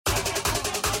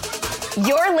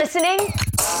You're listening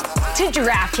to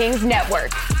DraftKings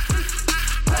Network.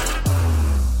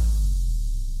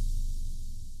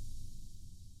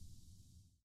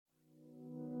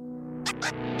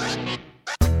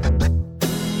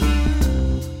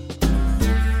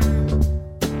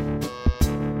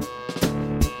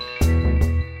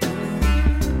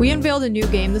 We unveiled a new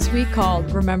game this week called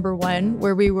Remember When,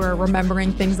 where we were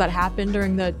remembering things that happened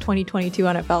during the 2022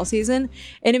 NFL season.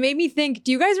 And it made me think,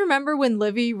 do you guys remember when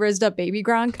Livy rizzed up Baby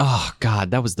Gronk? Oh,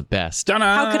 God, that was the best.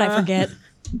 How could I forget?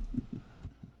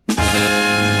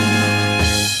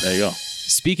 There you go.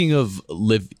 Speaking of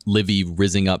Livy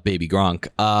rizzing up Baby Gronk,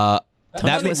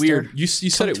 That was weird. You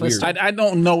said it weird. I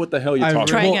don't know what the hell you're talking about.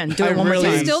 Try again. Do it one more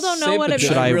time. You still don't know what it means.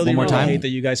 Should I really one more time? hate that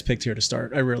you guys picked here to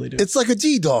start. I really do. It's like a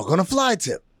G-Dog on a fly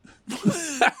tip.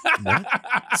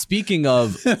 Speaking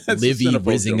of Livy Cinephobe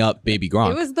rizzing joke. up Baby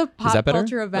Gronk. It was the Is pop that better?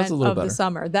 culture event a little of the better.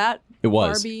 summer. That It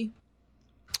was. Barbie.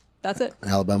 That's it.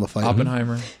 Alabama fight.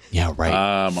 Oppenheimer. Yeah,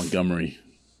 right. Montgomery.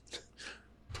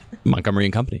 Montgomery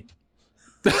and Company.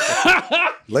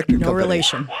 Electric No company.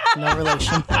 relation. No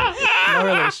relation. No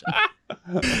relation.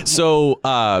 So,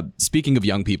 speaking of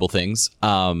young people things,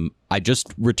 I just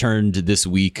returned this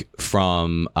week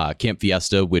from Camp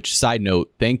Fiesta, which, side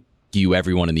note, thank you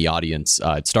everyone in the audience.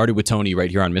 It started with Tony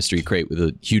right here on Mystery Crate with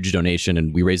a huge donation,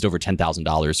 and we raised over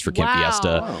 $10,000 for Camp Wow.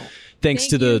 Fiesta. Wow. Thanks Thank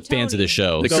to the you, fans of Tony. the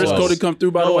show. Did Chris So- Cody come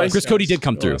through, by the way? Chris Cody did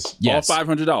come through. Yes. All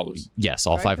 $500. Yes,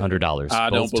 all $500. I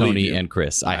don't Both believe Tony you. and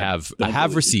Chris. I have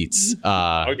believe receipts.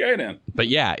 Okay, then. But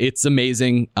yeah, it's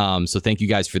amazing. So thank you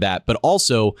guys for that. But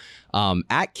also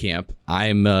at camp,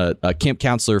 I'm a camp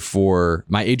counselor for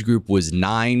my age group was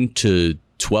 9 to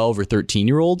 12 or 13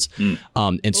 year olds.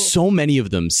 And so many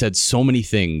of them said so many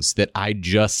things that I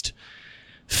just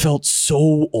felt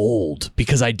so old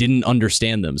because I didn't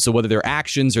understand them. So whether they're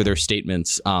actions or their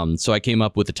statements. So I came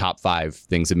up with the top 5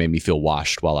 things that made me feel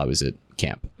washed while I was at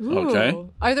camp. Okay. Ooh.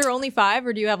 Are there only 5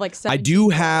 or do you have like 7? I do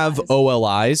have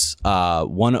OLIs.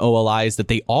 One OLI is that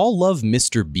they all love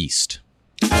Mr. Beast.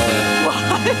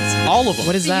 All of them.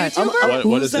 What is that?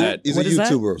 What is that? He's What a is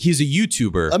that? YouTuber. He's a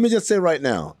YouTuber. Let me just say right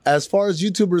now, as far as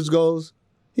YouTubers goes,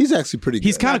 he's actually pretty good.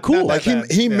 He's kind of cool. Like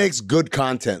he makes good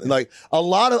content. Like a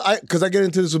lot of because I get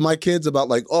into this with my kids about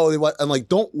like I'm like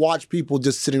don't watch people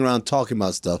just sitting around talking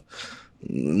about stuff.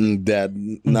 Dad,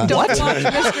 not Don't watch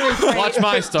Mystery Crate. Watch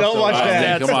my stuff. Don't watch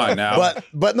that. Come on now.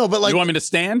 but like you want me to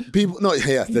stand? people no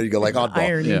yeah there you go like oddball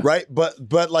Irony. right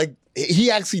but like he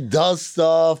actually does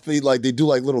stuff they do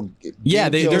like little Yeah,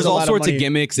 game there's shows. all lot of sorts of money.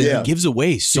 gimmicks, and Yeah. he gives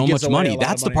away so gives much away a money. lot of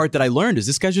That's the money. part that I learned is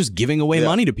this guy's just giving away Yeah.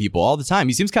 money to people all the time.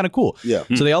 He seems kind of cool. Yeah.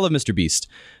 So they all love Mr. Beast.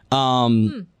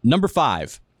 Number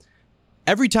 5.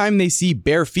 Every time they see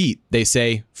bare feet, they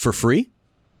say, for free?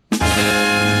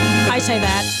 I say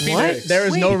that. What? There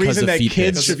is no Wait. reason that feet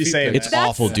kids pics. should be saying It's that.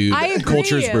 awful, dude. I agree.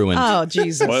 Culture's ruined. Oh,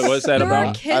 Jesus. What's that There are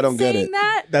about? kids I don't get saying it.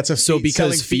 that? That's a So feet,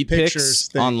 selling because feet pics pictures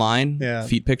thing. online, Yeah.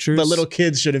 feet pictures. But little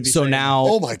kids shouldn't be So saying now,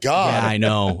 oh my god yeah, I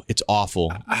know. It's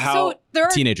awful. How? So there are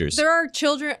Teenagers. There are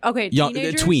children. Okay, Young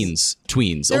teenagers.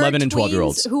 tweens, There are 11 and 12 year tweens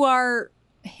olds. who are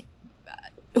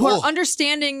Oh.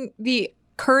 understanding the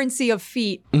currency of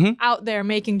feet Mhm. out there,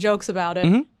 making jokes about it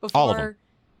Mhm. before All of them.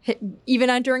 Even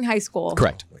entering high school.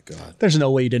 Correct. oh my god There's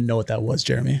no way you didn't know what that was,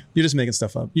 Jeremy. You're just making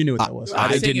stuff up. You knew what that was.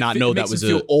 I did not know that was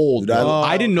a. old. Dude,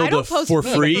 I didn't know I the don't post for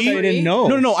feet free. for I didn't know.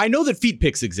 No, I know that feet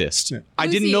pics exist. I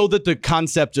didn't Lucy. know that the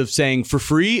concept of saying for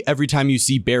free every time you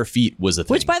see bare feet was a thing.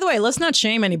 Which, by the way, let's not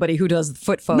shame anybody who does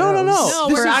foot photos. No. No,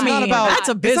 This we're is not not about. that's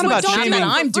a it's business. not about Don't shaming. do that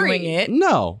it I'm for free. doing it.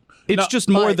 No, it's just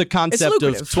more but the it's concept of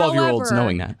lucrative. 12-year-olds However,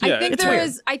 knowing that. Yeah, I think it's there weird.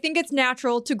 is. I think it's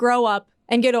natural to grow up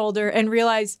and get older and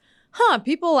realize,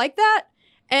 people like that,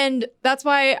 and that's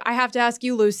why I have to ask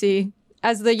you, Lucy,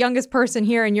 as the youngest person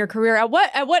here in your career, at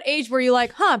what age were you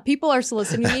like, people are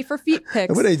soliciting me for feet pics?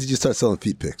 at what age did you start selling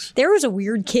feet pics There was a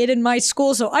weird kid in my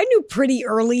school, so I knew pretty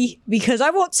early because I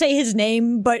won't say his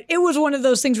name, but it was one of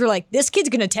those things where like this kid's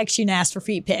gonna text you and ask for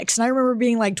feet pics, and I remember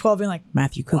being like 12 and like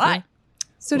Matthew Cooper. what?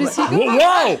 So does he?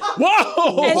 Whoa!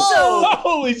 And so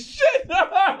Holy shit!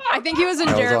 I think he was in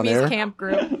was on Jeremy's air? camp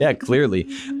group. Yeah, clearly.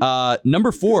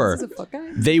 Number 4, Is this a foot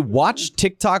guy? they watch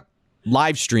TikTok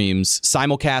live streams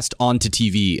simulcast onto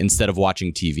TV instead of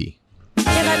watching TV. yeah,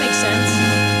 that makes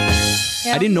sense.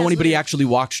 Yeah, I didn't know that's anybody weird. actually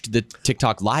watched the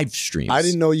TikTok live streams. I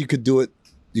didn't know you could do it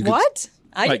you could, What?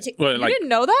 I Like, did what, You like didn't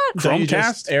know that? So you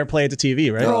just Chromecast? AirPlay it to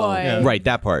TV, right? Roy. Yeah. Right,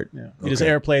 that part. Yeah. You just Okay.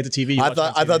 AirPlay it to TV. you I watch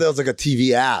thought it on I thought TV. that was like a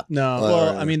TV app No.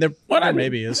 Well, I mean, there Whatever.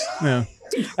 maybe is. Yeah.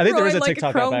 I think there is a Growing like a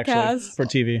TikTok app actually Chromecast. for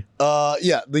TV.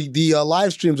 Yeah, the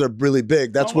live streams are really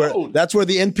big. That's where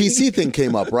the NPC thing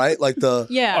came up, right? Like the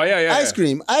Yeah. Oh yeah. ice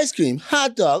cream,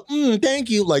 hot dog, thank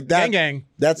you, like that. Gang.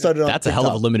 That started on That's a hell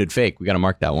of a limited fake. We got to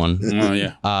mark that one. Oh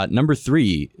yeah. Number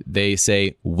 3, they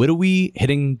say, "Widowy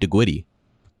hitting de Gwitty."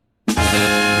 You're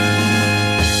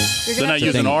They're gonna not have to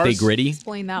using ours? They gritty.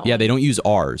 explain that Yeah, one. they don't use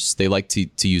R's. They like to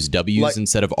use W's Like-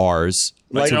 instead of R's.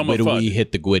 like to Elmer widowy Fudd.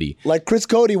 hit the Gwitty. Like Chris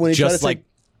Cody when he tried to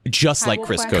Just like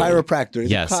Chris Cody. chiropractor. He's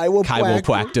a Yes,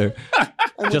 chiropractor.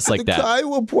 Just like that.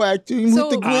 Chiropractor So-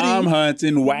 with the gritty. I'm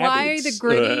hunting Why rabbits. the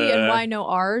gritty and why no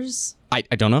R's? I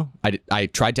don't know. I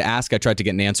tried to ask. I tried to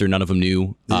get an answer. None of them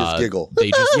knew. They just giggle.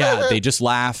 They just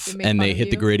laugh They make and fun they of hit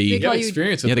the you? gritty. They call you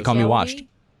experience Yeah, they call me Joey? washed.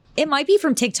 It might be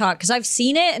from TikTok because I've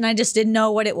seen it and I just didn't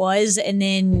know what it was, and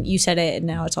then you said it, and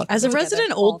now it's all As a together.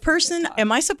 resident All old from person, TikTok. am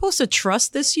I supposed to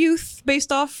trust this youth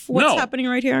based off what's No. happening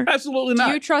right here? Absolutely Do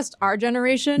not. you trust our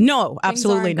generation? No, Things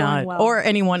absolutely aren't going not. well. Or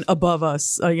anyone above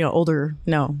us, older.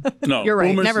 No, No. you're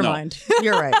right. Boomers, Never no. mind.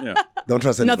 You're right. Yeah. Don't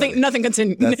trust anybody. Nothing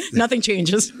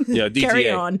changes. Yeah, Carry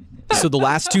DTA. on. So the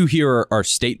last two here are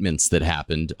statements that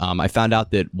happened. I found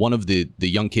out that one of the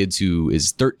young kids who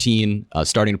is 13,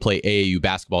 starting to play AAU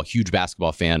basketball, huge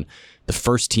basketball fan. The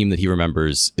first team that he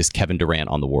remembers is Kevin Durant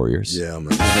on the Warriors. Yeah,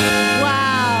 man.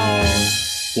 Wow.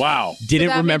 Wow. Didn't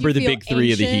that made remember you the feel big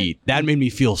 3 of the ancient? Heat. That made me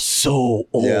feel so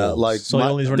old. Yeah, like So he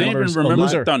only They even remembers a remember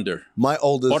loser. Thunder my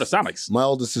oldest. or the Sonics. My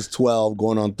oldest is 12,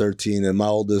 going on 13, and my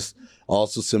oldest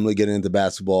also similarly getting into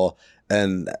basketball.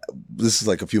 And this is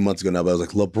like a few months ago now, but I was like,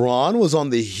 LeBron was on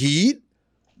the Heat?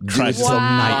 Christ. It's a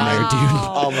nightmare, dude.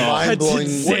 A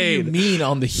mind-blowing. What do you mean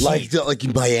on the Heat? Like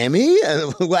in Miami?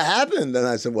 And what happened? And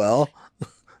I said, well,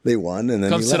 they won. And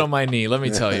then Come he sit left. on my knee. Let me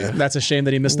tell you. That's a shame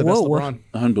that he missed the best LeBron.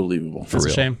 Unbelievable. That's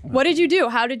real. a shame. What did you do?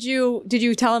 How did you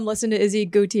tell him listen to Izzy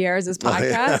Gutierrez's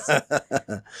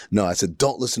podcast? No, I said,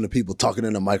 don't listen to people talking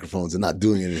into microphones and not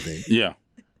doing anything. Yeah.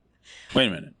 Wait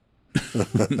a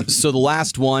minute. So the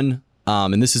last one,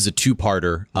 and this is a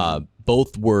 2-parter.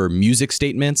 Both were music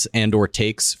statements and or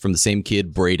takes from the same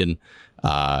kid, Braden.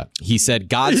 He said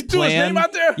God's He threw his plan. name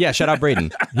out there? Yeah, shout out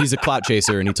Braden. He's a clout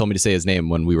chaser, and he told me to say his name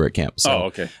when we were at camp. So, Oh,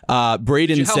 okay.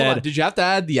 Braden Hold on. said, Did you have to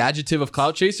add the adjective of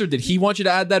clout chaser? Did he want you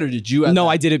to add that, or did you add "No, that?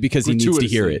 I did it because he needs to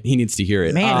hear Gratuitously. it. He needs to hear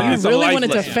it." Man, It's you a really life want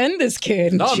to lesson. defend this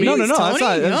kid. No, Jeez, no, That's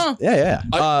Tony. not. Yeah.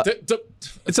 Yeah.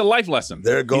 It's a life lesson.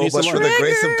 There it He goes, needs to but for learn. the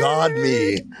grace of God,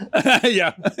 me.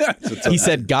 Yeah. He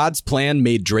said God's plan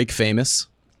made Drake famous.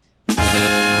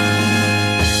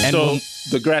 And So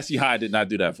the grassy high did not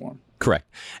do that for him. correct.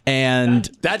 And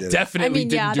That definitely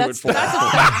didn't do it for that's him.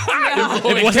 a fact. Yeah. If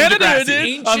it wasn't Canada Degrassi,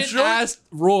 did, I'm ancient sure. ass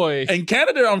Roy. In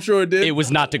Canada, I'm sure it did. it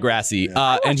was not Degrassi.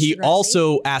 And he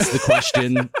also asked the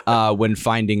question when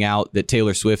finding out that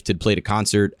Taylor Swift had played a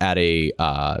concert at a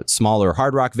smaller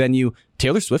Hard Rock venue.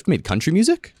 Taylor Swift made country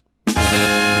music? Oh,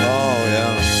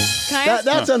 yeah. Can I ask,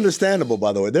 That's understandable,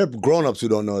 by the way. There are grown-ups who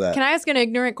don't know that. can I ask an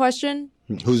ignorant question?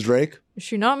 Who's Drake? Is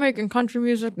she not making country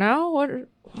music now? What?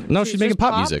 No, She's she's making just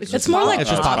pop pop? music. It's It's more like It's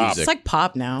just pop music. It's like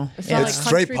pop now. It's not It's like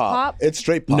straight country pop. It's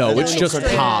straight pop. No, There's it's just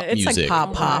country. pop It's music.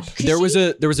 like pop. There was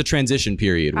a transition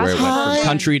period where it went from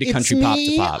country to country pop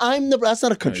to pop. That's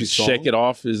not a country song. Shake It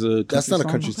Off is a That's not a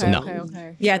song? country Okay, song. No.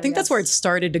 okay. Yeah, I Sure, think that's yes. where it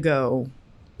started to go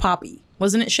poppy.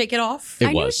 Wasn't it Shake It Off? It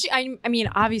I knew was. she. I mean,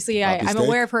 obviously, Poppy I'm Steak?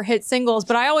 aware of her hit singles,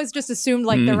 but I always just assumed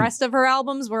like the rest of her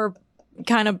albums were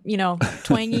kind of,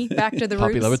 twangy, back to the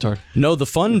Poppy roots. Levitar. No, the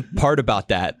fun part about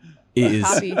that is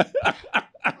Poppy.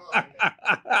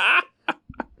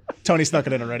 Tony snuck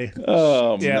it in already.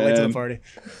 Oh, Yeah, man. late to the party.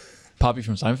 Poppy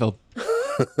from Seinfeld.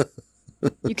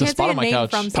 You can't spot say a on my name couch.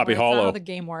 from Poppy somewhere. That's not Hollow. how the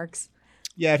game works.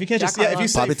 Yeah, if you can't just Jack if you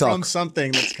say Poppy from talk.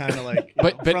 something that's kind of like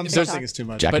But from there's- something is too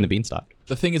much. Jack and the Beanstalk.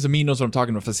 The thing is, Amin knows what I'm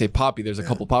talking about. If I say Poppy, there's a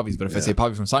couple Poppies. But if I say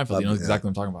Poppy from Seinfeld, he knows exactly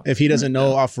what I'm talking about. If he doesn't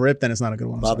know off rip, then it's not a good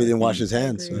one. I'm Bobby sorry. didn't wash his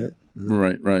hands,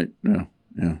 right? Right. Yeah.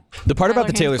 The part about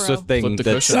the Tyler Taylor Hankborough. Swift thing Flip the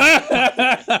that's cushion.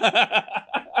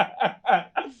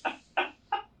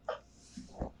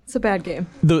 It's a bad game.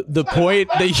 the point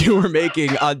that you were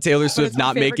making on Taylor Swift it's my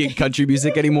not favorite making game. country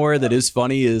music anymore that is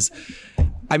funny is,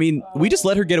 I mean, we just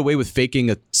let her get away with faking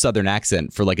a Southern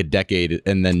accent for like a decade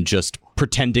and then just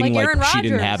pretending Like like Aaron she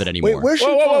didn't Rodgers. have it anymore. Wait, where's she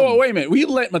Whoa, from? wait a minute. We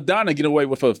let Madonna get away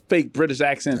with a fake British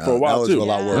accent for a That while, was too. a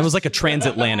lot That worse. was like a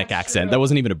transatlantic accent. That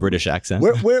wasn't even a British accent.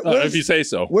 If you say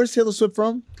so. Where's Taylor Swift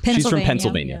from? She's from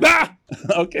Pennsylvania. Ah!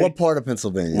 Okay. What part of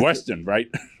Pennsylvania? Western, right?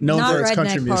 Known Not for its redneck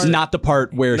country part. music. Not the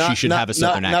part where she should have a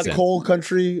Southern accent. Not coal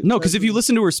country? No, because if you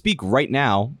listen to her speak right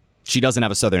now, she doesn't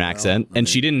have a Southern accent, and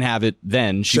she didn't have it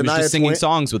then. She was Shania just singing Twain-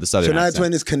 songs with a Southern Shania accent.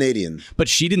 Twain is Canadian. But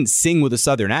she didn't sing with a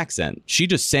Southern accent. She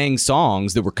just sang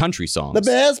songs that were country songs. The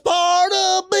best part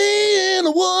of being a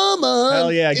a woman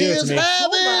Hell yeah, give it to is me.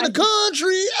 having a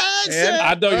country accent.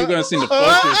 I thought you were going to sing the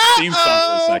Foster's theme song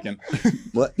for a second.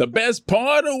 What? The best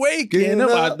part of waking up.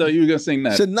 I thought you were going to sing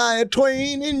that. Shania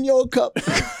Twain in your cup.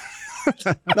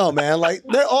 No, man, like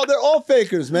they're all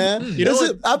fakers, man. You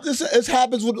know This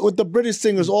happens with the British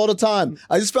singers all the time.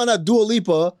 I just found out Dua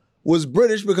Lipa was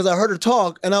British because I heard her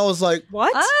talk, and I was like,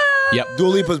 What? Yep. Dua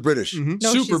Lipa's British. No,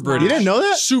 Super she's British. You didn't know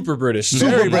that? Super British.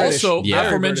 Super Very British. Also, Yeah.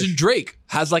 aforementioned Drake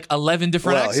has like 11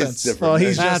 different Well, he's accents. different. Oh,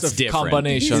 he's That's just a different.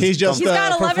 Combination. He's just He's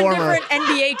got a 11 performer. different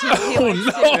NBA teams. He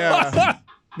likes to- Yeah.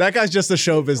 That guy's just a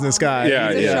show business guy. Yeah,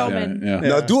 He's a yeah, showman. yeah.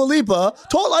 Now Dua Lipa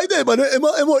talk like that, but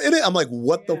in it, I'm like,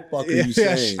 what the fuck are you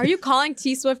Yeah. saying? Are you calling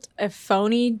T Swift a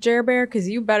phony, Jer Bear? Because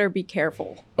you better be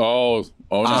careful. Oh,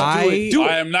 no. Do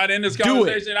I am not in this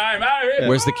conversation. I am out of here.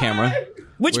 Where's the camera?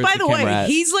 Which, Where's by the the way, camera at?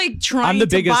 he's like I'm trying the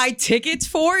to biggest- buy tickets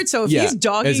for it. So if Yeah. he's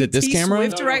dogging Is it this T camera?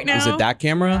 Swift right now, Is it that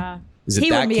camera? Yeah. Is it He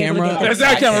that wouldn't be able to camera? get that. That's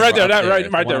that camera right there. That right The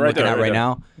there, one I'm right looking there. at right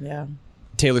now. Yeah.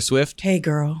 Taylor Swift. Hey,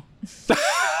 girl.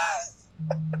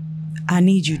 I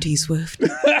need you, T Swift. I'm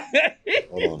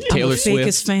Taylor the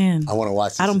fakest Swift. fan. I want to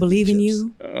watch this. I don't believe in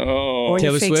you Oh. or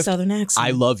Taylor your fake Swift. Southern accent.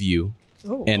 I love you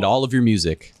and all of your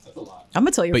music, I'm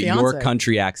gonna tell your but fiance. your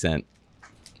country accent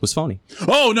was phony.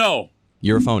 Oh, no.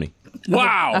 You're a phony.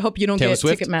 Wow. I hope you don't Taylor get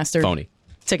Swift. Ticketmaster Phony.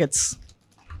 tickets.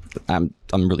 I'm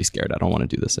really scared. I don't want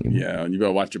to do this anymore. Yeah, you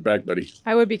better watch your back, buddy.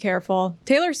 I would be careful.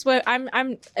 Taylor Swift. I'm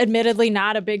admittedly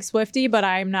not a big Swiftie, but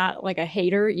I'm not like a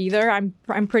hater either. I'm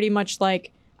pretty much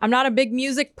like I'm not a big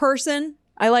music person.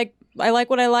 I like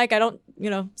what I like. I don't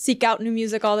seek out new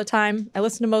music all the time. I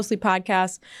listen to mostly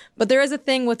podcasts. But there is a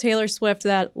thing with Taylor Swift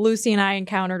that Lucy and I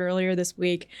encountered earlier this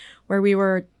week, where we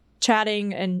were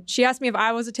chatting and she asked me if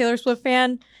I was a Taylor Swift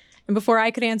fan. And before I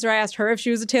could answer, I asked her if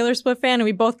she was a Taylor Swift fan, and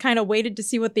we both kind of waited to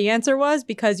see what the answer was,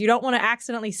 because you don't want to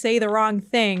accidentally say the wrong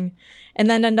thing and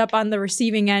then end up on the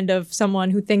receiving end of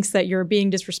someone who thinks that you're being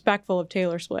disrespectful of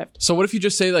Taylor Swift. So what if you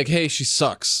just say like, "Hey, she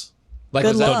sucks"? Like,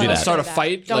 Good does that luck. do that? Don't Start a say that.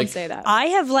 fight? Don't like, say that. I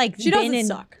have like She been doesn't in,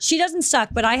 suck. She doesn't suck,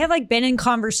 but I have like been in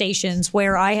conversations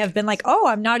where I have been like, oh,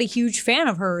 I'm not a huge fan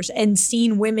of hers, and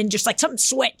seen women just like something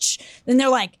switch. Then they're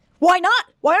like, why not?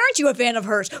 Why aren't you a fan of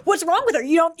hers? What's wrong with her?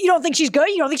 You don't think she's good?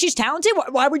 You don't think she's talented?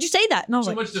 Why would you say that? And I was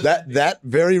like, That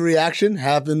very reaction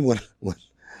happened when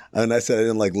and I said I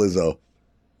didn't like Lizzo.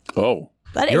 Oh.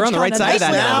 that You're is on the right kinda side of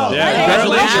that nice now. though. Yeah, That is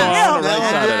congratulations. wow. On the right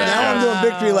side of that. Now I'm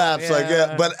doing victory laps,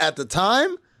 like but at the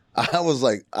time, I was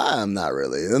like, I'm not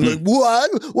really. And like,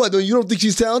 what? You don't think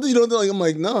she's talented? You don't think? I'm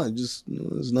like, no, it's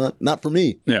not for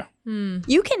me. Yeah.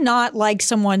 You cannot like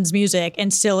someone's music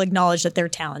and still acknowledge that they're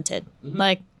talented.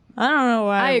 Like, I don't know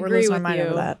why I we're agree losing with our mind over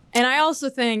you. that. And I also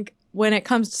think when it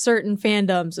comes to certain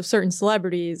fandoms of certain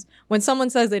celebrities, when someone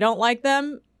says they don't like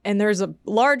them, and there's a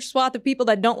large swath of people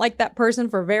that don't like that person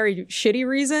for very shitty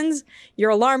reasons,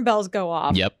 your alarm bells go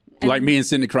off. Yep. Like me and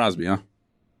Sidney Crosby, huh?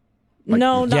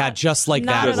 No, not, Yeah, just like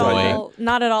not that, at boy. all.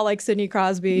 Not at all like Sidney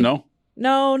Crosby. No?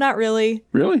 No, not really.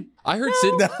 Really? I heard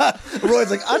Sid.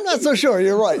 Roy's like, I'm not so sure.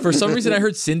 You're right. For some reason, I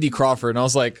heard Cindy Crawford, and I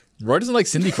was like, Roy doesn't like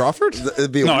Cindy Crawford?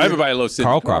 It'd be No, weird. everybody loves Sidney.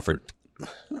 Carl Crawford.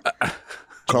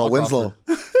 Carl Winslow.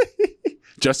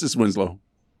 Justice Winslow.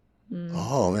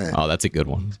 Oh man, Oh, that's a good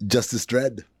one. Justice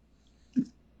Dredd.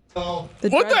 The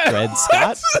What the hell? Dred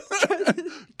Scott.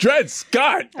 Dred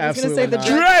Scott. I was going to say the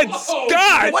Absolutely Dred. Dred Scott.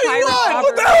 Pirate What the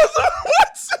Robert. hell is that?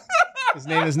 What? His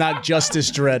name is not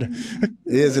Justice Dredd.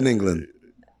 He is in England.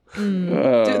 Dude,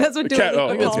 that's what Dua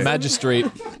Lipa It's calls him. magistrate.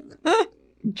 Are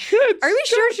we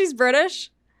sure she's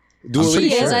British? Dua She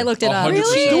Lipa. is. I looked it up.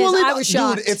 100%. She Dua is. Lipa- I was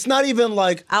shocked. Dude, it's not even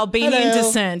like Albanian hello,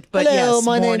 descent, but hello, yes,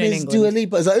 my born name in is England. Dua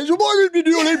Lipa. It's like, my name is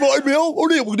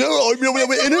Dua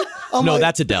Lipa. I'm No, like,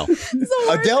 that's Adele.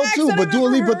 Adele too, but Dua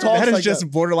Lipa talks That is like just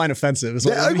that. borderline offensive. Is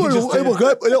what Yeah, he just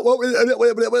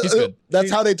did. She's good.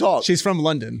 That's how they talk. She's from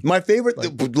London. My favorite.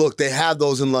 Look, they have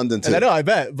those in London too. And I know, I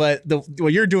bet, but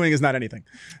what you're doing is not anything.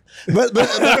 But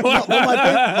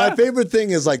my favorite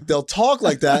thing is like they'll talk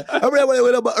like that.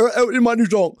 In my new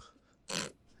song,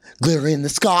 glitter in the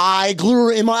sky,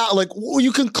 glitter in my eye. Like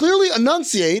you can clearly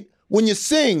enunciate when you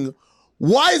sing.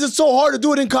 Why is it so hard to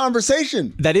do it in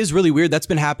conversation? That is really weird. That's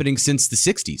been happening since the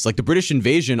 60s. Like the British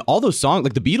Invasion, all those songs,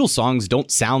 like the Beatles songs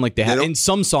don't sound like they have. don't? In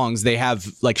some songs, they have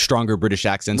like stronger British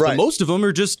accents, Right. but most of them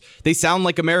are just, they sound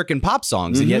like American pop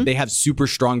songs, and yet they have super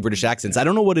strong British accents. I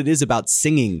don't know what it is about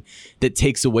singing that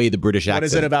takes away the British accent. What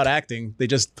is it about acting? They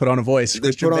just put on a voice.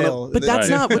 Christian put on a- Bale. But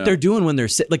that's Right. not what Yeah. they're doing when they're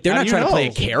like they're How not do you trying to play a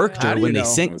know? character How do you when they know?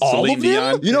 sing. It's All Celine of them?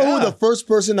 Dion. You know who Yeah. the first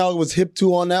person I was hip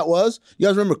to on that was? You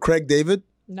guys remember Craig David?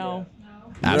 No.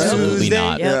 Absolutely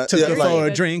not. Yeah. Took her like- for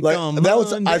a drink. Like, on that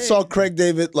was I Monday. saw Craig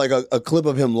David like a clip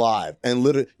of him live, and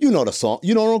literally, you know the song.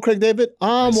 You don't know Craig David?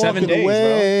 I'm 7 walking days,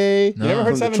 away. bro. You ever heard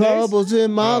from 7 the days? troubles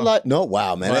in my life. No,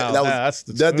 wow, man, Wow, that was that's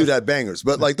the that dude had bangers.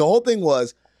 But like the whole thing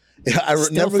was, I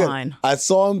Still never forget, fine. I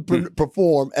saw him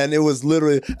perform, and it was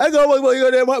literally I go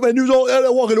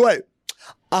walking away.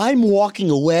 I'm walking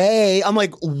away. I'm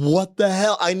like, what the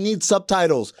hell? I need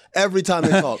subtitles every time they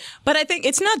talk. But I think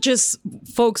it's not just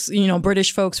folks, you know,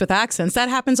 British folks with accents. That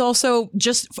happens also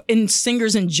just in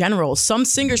singers in general. Some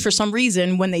singers, for some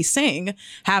reason, when they sing,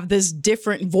 have this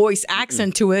different voice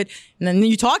accent to it. And then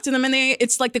you talk to them and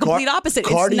it's like the complete opposite.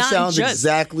 Cardi it's not sounds just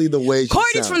exactly the way she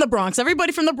Cardi's sounds. from the Bronx.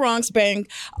 Everybody from the Bronx, bang.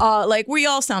 Like, we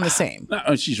all sound the same.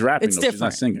 No, she's rapping, It's though. She's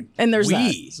not different. singing. And there's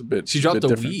It's a bit, She dropped bit the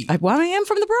different. we. that. Well, I am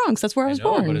from the Bronx. That's where I was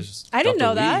born. but it's just I didn't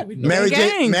dropped know the that.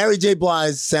 we. Mary J.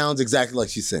 Blige sounds exactly like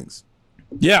she sings.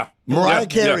 Yeah. Mariah Yeah.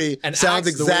 Carey And sounds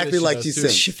acts the way that exactly she like does, she too.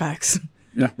 sings. Shit, facts.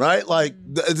 Right? Like,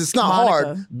 it's not Monica.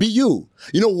 hard. Be you.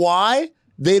 You know why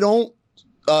they don't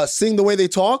sing the way they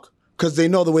talk? Because they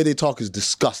know the way they talk is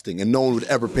disgusting and no one would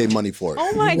ever pay money for it.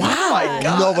 Oh my god.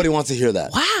 Nobody wants to hear that.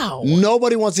 Wow.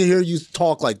 Nobody wants to hear you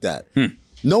talk like that.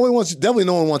 No one wants. Definitely,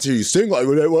 no one wants to hear you sing like.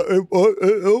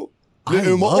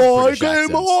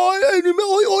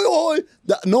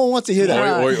 No one wants to hear that.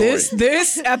 Oi, oi, oi.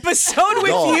 This episode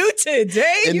with Dog. you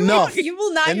today. Enough. You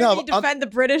will not hear Enough. me defend the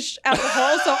British as a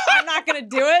whole, so I'm not going to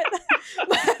do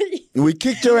it. We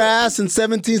kicked your ass in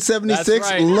 1776.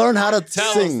 That's right. Learn how to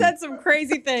Tell sing. Said some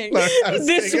crazy things.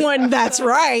 This one, that's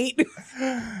right.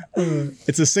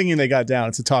 It's the singing they got down.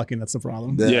 It's the talking that's the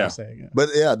problem. Yeah. I'm saying it. But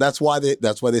yeah, that's why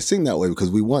they sing that way,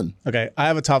 because we won. Okay, I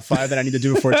have a top 5 that I need to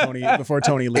do before Tony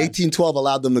leaves. 1812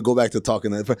 allowed them to go back to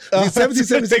talking.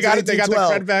 1776, They got the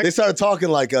 1812, cred back. they started talking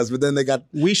like us, but then they got,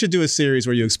 We should do a series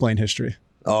where you explain history.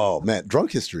 oh man,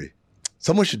 drunk history.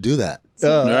 Someone should do that.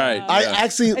 All right. I yeah.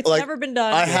 actually It's like. never been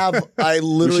done. I We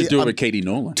literally should do it I'm with Katie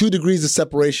Nolan. 2 degrees of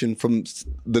separation from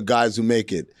the guys who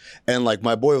make it, and like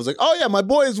my boy was like, "Oh yeah, my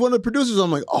boy is one of the producers."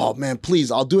 I'm like, "Oh man, please,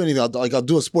 I'll do anything. I'll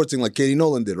do a sports thing like Katie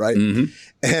Nolan did, right?" Mm-hmm.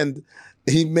 And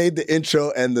he made the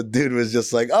intro, and the dude was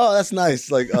just like, "Oh, that's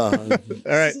nice." Like, All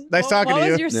right, nice talking what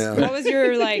to was you. your, Yeah. What was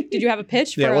your, like, did you have a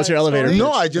pitch for Yeah, what's a your elevator story? pitch?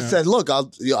 no, I just said, "Look,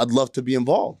 I'd love to be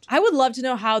involved." I would love to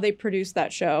know how they produced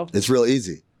that show. It's real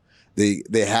easy. They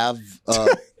have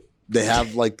they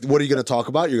have like, what are you going to talk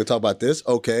about? You're going to talk about this,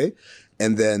 okay?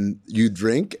 And then you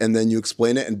drink, and then you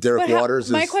explain it. And Derek But Waters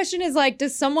is my question is, like,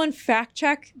 does someone fact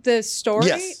check the story?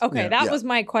 Yes. Okay, Yeah. that Yeah. was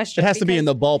my question. It has to be in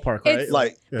the because ballpark, right? it's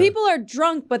like people are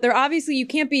drunk, but they're obviously, you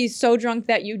can't be so drunk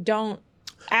that you don't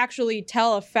actually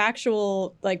tell a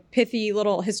factual, like, pithy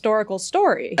little historical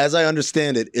story. as I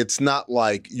understand it, it's not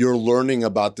like you're learning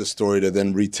about the story to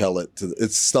then retell it.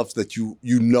 It's stuff that you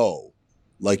know,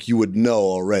 like you would know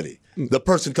already. The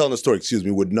person telling the story,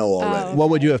 would know already. What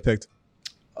would you have picked?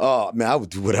 Oh man, I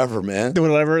would do whatever, man. Do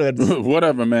whatever.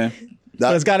 Whatever, man.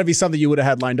 But it's got to be something you would have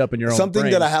had lined up in your own Something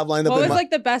brain. that I have lined up What in was, my.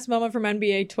 like, the best moment from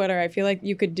NBA Twitter? I feel like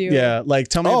you could do. Yeah, like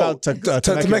tell me about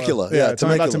Temecula. Yeah, Yeah, tell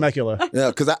me about Temecula. Temecula. Yeah,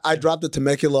 because I dropped the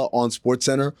Temecula on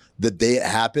SportsCenter the day it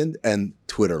happened, and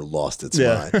Twitter lost its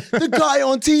Yeah. mind. The guy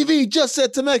on TV just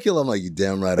said Temecula. I'm like, you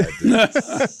damn right I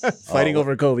did. Fighting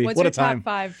over Kobe. What's what your a time. top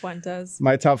 5, Fuentes?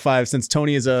 My top 5, since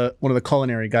Tony is one of the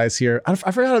culinary guys here. I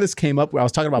forgot how this came up. I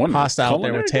was talking about One of the pasta out there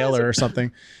culinary with guys? Taylor or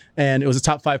something, and it was a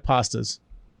top 5 pastas.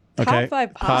 Okay, Top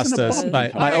 5 pastas.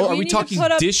 My- All right, oh, Are we need to talking put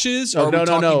up- dishes? oh, Or are we no,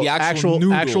 talking the actual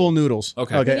noodle? actual noodles.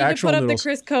 Okay. okay, We need to actual put up noodles. the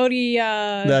Chris Cody.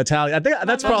 The Italian. I think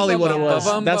that's probably what it was.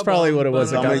 That's probably what it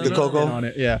was. that got Dominic me the Coco? on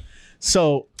it. Yeah.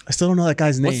 So I still don't know that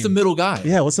guy's name. What's the middle guy?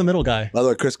 Yeah, what's the middle guy? By the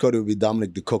way, Chris Cody would be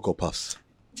Dominic the Cocoa Puffs.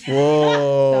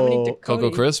 Whoa.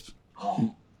 Cocoa Crisp?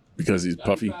 Because he's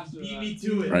puffy.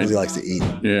 Because Right? he likes to eat.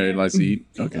 Yeah, he likes to eat.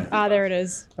 Okay. Ah, there it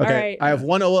is. Okay, All right. I have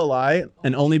one OLI,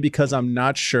 and only because I'm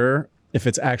not sure if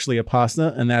it's actually a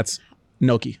pasta, and that's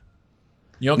gnocchi.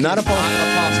 Gnocchi Not a is not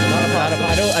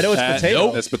pasta. I know it's potato,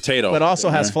 Nope, that's potato. but also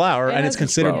has flour, It and has it's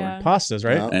considered flour. pastas,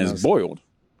 right? No. and it's boiled.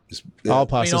 All I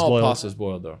pastas mean, all boiled. pasta's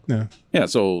boiled, though. Yeah. Yeah,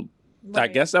 so I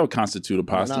Right. guess that would constitute a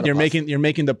pasta. not a You're pasta.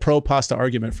 making the pro pasta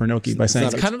argument for gnocchi by saying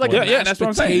not it's Kind of like Yeah, a yeah, mashed that's what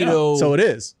I'm saying, yeah. potato. so it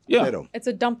is. Yeah. Potato. It's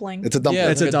a dumpling. It's a dumpling.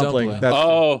 Yeah, It's a like a dumpling. dumpling. That's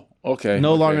Oh, okay.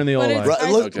 no okay. longer in the But OLI. it's-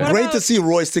 Right, look, What great about- to see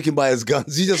Roy sticking by his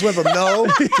guns. He just went from no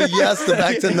to yes to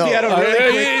back to no. He had a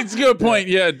It's a good point.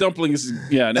 Yeah, dumplings.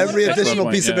 Yeah, that's- Every that's a good additional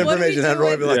point, piece of yeah. information had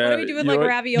Roy be like, What do we do with, Yeah, like, you know what?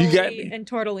 ravioli You got me. and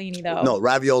tortellini, though? no,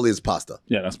 ravioli is pasta.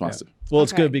 Yeah, that's pasta. Well,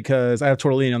 it's Okay. good because I have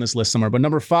tortellini on this list somewhere. But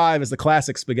number 5 is the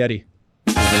classic spaghetti.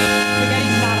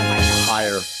 Spaghetti's not on my top.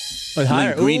 Higher.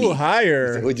 Higher. Linguine. Ooh,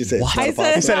 higher. What'd you say? It's not I a said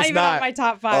pasta? it's said not it's even not. on my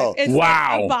top 5. Oh. It's Wow.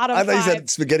 like a bottom I thought you 5. said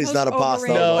spaghetti's Most not a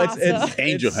pasta. overrated No, pasta.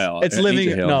 Angel hair. It's living.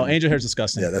 Angel hair. No, angel hair is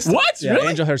disgusting. Yeah, that's What? Yeah, Really?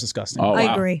 angel hair is disgusting. Oh, I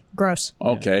wow. agree. Gross.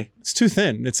 Okay. It's too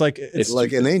thin. It's like it's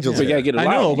like an angel's So you gotta hair. get it I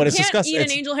out. know, but You it's can't disgusting. eat an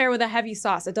It's- angel hair with a heavy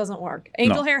sauce. It doesn't work.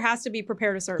 Angel No. hair has to be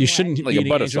prepared a certain You way. shouldn't Like a eat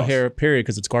butter angel sauce. hair, period,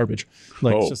 because it's garbage.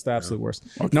 Like Oh. it's just the absolute worst.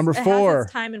 Number It has 4,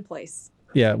 its time and place.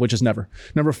 yeah, which is never.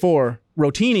 Number 4,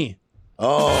 rotini.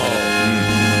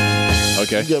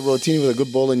 Okay. You get rotini with a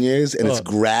good bolognese, and it's Oh,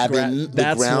 grabbing the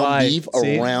That's ground why. beef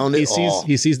See? around he it. sees Oh.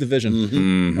 he sees the vision.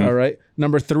 Mm-hmm. All right.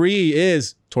 Number 3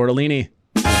 is tortellini.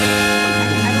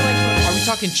 Are we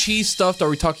talking cheese stuffed? Are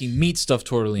we talking meat stuffed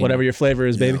tortellini? Whatever your flavor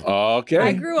is, baby. Okay.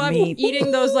 I grew up Meat.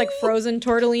 eating those like frozen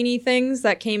tortellini things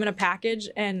that came in a package,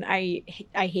 and I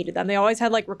hated them. They always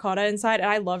had like ricotta inside, and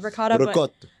I love ricotta,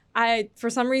 Ricotta. but for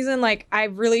some reason, like I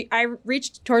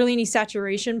reached tortellini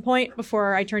saturation point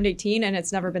before I turned 18, and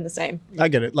it's never been the same. I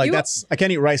get it. Like You- I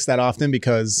can't eat rice that often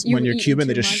because when you're eat Cuban,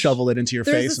 they too just much. shovel it into your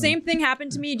There's face. the same thing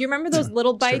happened to me. Do you remember those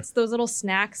little bites, those little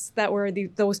snacks that were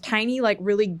those tiny, like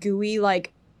really gooey,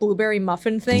 like blueberry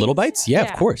muffin things? Little bites? Yeah,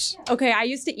 Yeah. of course. Okay, I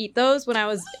used to eat those when I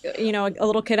was, a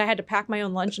little kid. I had to pack my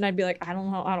own lunch, and I'd be like, I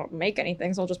don't know, I don't make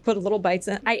anything, so I'll just put little bites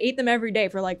in. I ate them every day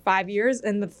for like 5 years,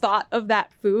 and the thought of that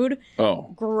food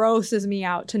grosses me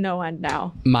out to no end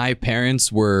now. My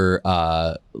parents were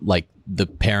like the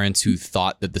parents who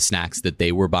thought that the snacks that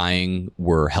they were buying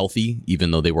were healthy,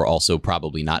 even though they were also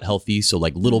probably not healthy. So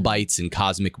like Little Bites and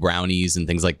Cosmic Brownies and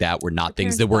things like that were not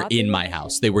things that were in my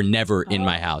house. They were never in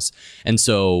my house. And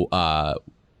so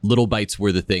Little Bites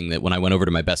were the thing that when I went over to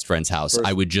my best friend's house,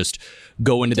 I would just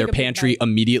go into their pantry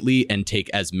immediately and take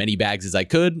as many bags as I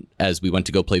could as we went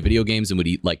to go play video games, and would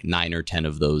eat like 9 or 10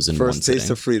 of those in one First taste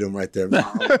sitting. of freedom right there.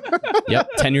 Yep,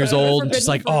 10 years old, just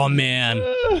like, oh man,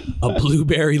 a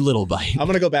blueberry Little Bite. I'm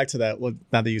gonna go back to that. Well,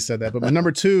 now that you said that, but my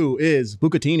number 2 is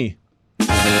bucatini.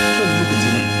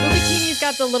 Bucatini's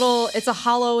got the little, it's a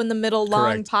hollow in the middle,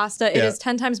 long Correct. pasta. It Yeah. is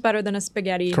 10 times better than a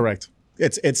spaghetti. Correct.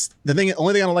 It's the thing.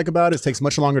 Only thing I don't like about it is it takes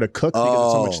much longer to cook because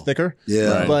it's so much thicker.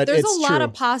 Yeah. Right. But There's it's a lot true.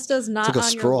 of pastas not like a on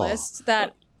straw. your list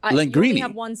that you only Linguine.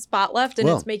 have one spot left, and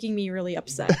Well. it's making me really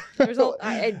upset.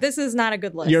 This is not a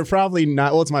good list. You're probably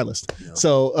not. Well, it's my list.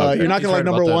 So you're not gonna like Heard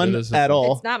about number that. 1 It is at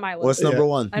all. It's not my list. What's number Yeah.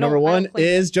 one? I don't- Number I don't 1 claim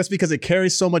is just because it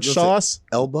carries so much sauce.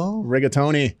 Elbow?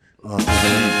 Rigatoni.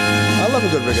 I love a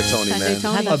good rigatoni, man.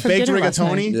 Panettone. Had that A for baked dinner last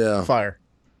rigatoni. night. Yeah. Fire.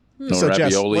 No So Jess,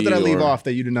 ravioli what did I leave or- off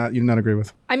that you did not agree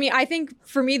with? I mean, I think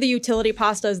for me, the utility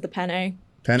pasta is the penne.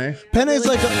 Penne. Penne is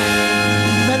like a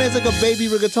baby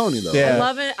rigatoni, though. Yeah. I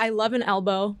love it. I love an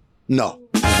elbow. No.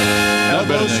 Not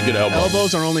better than a good elbow.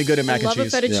 Elbows are only good in I mac and love a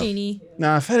cheese. fettuccine.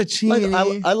 Nah, fettuccine.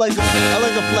 I like a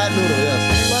flat noodle,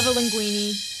 yes. I love a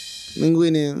linguine.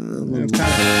 Linguine. It's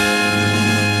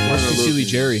kinda- Where's Fusilli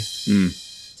Jerry?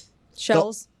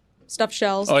 Shells. Stuffed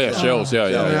shells. Oh, yeah, shells. Yeah,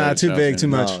 yeah. Nah, too big, too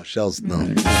much. No, shells, no.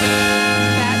 A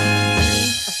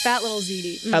fat little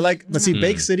ziti. I like, but see,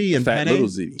 Bake City and Fat penne, little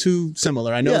ziti. too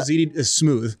similar. I know Yeah. ziti is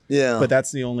smooth, Yeah. but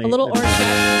that's the only. A little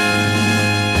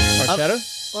Archetta?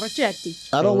 orchetti.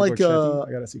 I don't like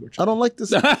I gotta see Gorchetti. I don't like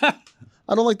this.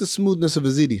 I don't like the smoothness of a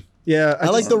ziti. Yeah, I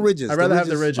like the ridges. I'd rather have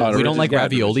the ridges. Oh, We don't Ridges, like yeah,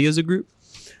 ravioli as a group.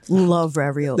 Love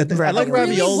ravioli. I like ravioli.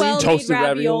 Really well-made Toasted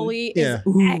ravioli is Yeah.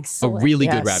 A excellent. really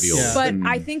Yes. good ravioli. Yeah. But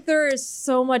I think there is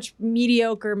so much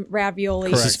mediocre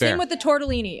ravioli. Correct. This is fair. Same with the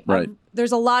tortellini. Right.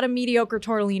 There's a lot of mediocre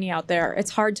tortellini out there.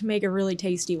 It's hard to make a really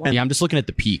tasty one. Yeah, I'm just looking at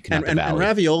the peak, not And, the and, valley. and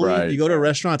ravioli, Right. you go to a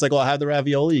restaurant, it's like, well, I'll have the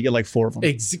ravioli, you get like 4 of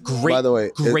them. Great. By the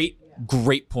way,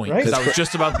 great point. Right? 'Cause I was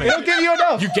just about to They make. don't give you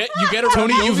enough. You get a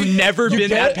Tony, ravioli, you've never you been get-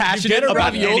 that passionate you get a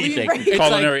about ravioli, anything. It's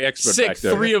Culinary like expert sick, back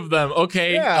there. 3 of them.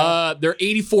 Okay, Yeah. they're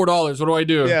 $84. What do I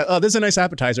do? Yeah, oh, this is a nice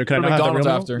appetizer. Can I Go to not have the McDonald's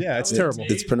real after. meal? Yeah, it's terrible.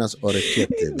 It's pronounced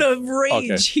orecchiette. The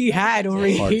rage he had over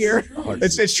here.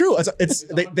 It's true. It's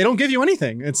they don't give you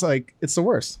anything. It's like it's the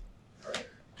worst.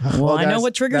 Well, I know guys,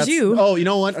 what triggers that's- you. Oh, you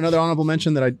know what? Another honorable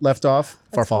mention that I left off.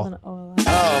 Farfall. Oh,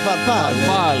 farfalle.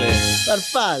 Farfalle.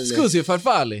 Farfalle. Scusi,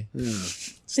 farfalle.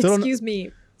 Still don't, Excuse me,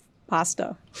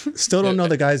 pasta. still don't know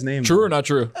the guy's name. True or not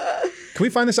true? Can we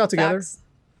find this out together? Facts.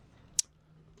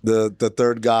 The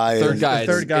third guy. Third guy.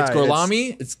 third guy, It's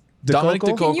Gorlami. It's Dominic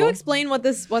Coco? DeCoco. Can you explain what's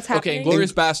happening? Okay,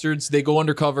 Glorious Bastards. They go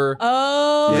undercover.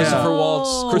 Oh, Christopher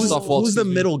Waltz. Christoph Waltz. Who's the excuse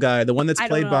me. middle guy? The one that's I don't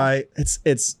played know. by it's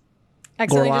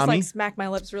accidentally just Gorlami? like smack my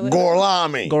lips really.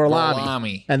 Gorlami. Gorlami.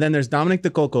 Gorlami. And then there's Dominic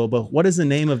DeCoco. But what is the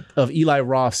name of Eli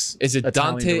Roth's? Is it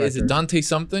Italian Dante? Is director? it Dante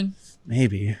something?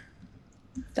 Maybe.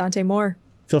 Dante Moore.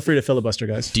 Feel free to filibuster,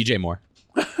 guys. DJ Moore,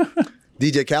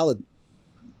 DJ Khaled.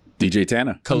 DJ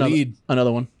Tanner. Khalid.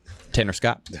 Another one. Tanner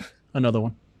Scott, Another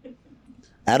one.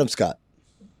 Adam Scott.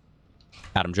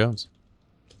 Adam Jones.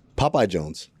 Popeye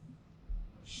Jones.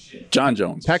 John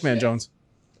Jones. Pac-Man Jones.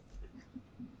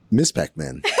 Miss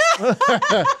Pac-Man.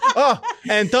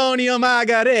 Antonio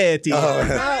Margaretti.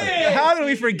 How did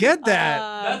we forget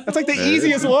that? That's like the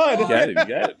easiest one. You got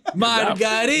it.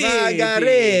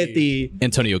 Margaretti.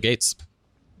 Antonio Gates.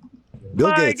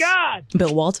 Bill Gates.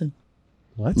 Bill Walton.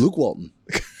 What? Luke Walton.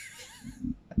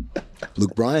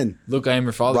 Luke Bryan. Luke, I am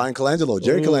your father. Brian Colangelo.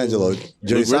 Jerry Colangelo.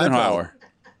 Jerry Luke Seinfeld. Ridenhour.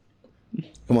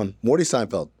 Come on. Morty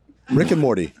Seinfeld. Rick and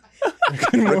Morty.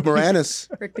 Rick Moranis.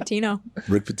 Rick Pitino.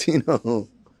 Rick Pitino.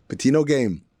 Pitino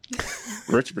Game.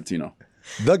 Rich Pitino.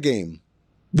 The Game.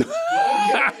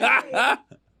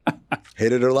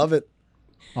 Hate it or love it.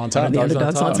 On top. The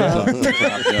underdogs on top.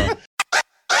 Yeah.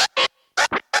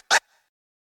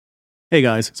 Hey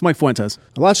guys, it's Mike Fuentes.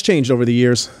 A lot's changed over the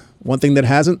years. One thing that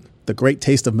hasn't, the great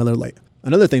taste of Miller Lite.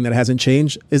 Another thing that hasn't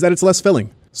changed is that it's less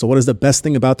filling. So what is the best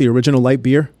thing about the original light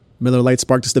beer? Miller Lite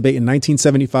sparked this debate in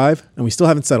 1975, and we still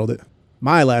haven't settled it.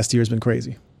 My last year has been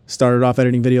crazy. Started off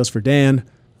editing videos for Dan,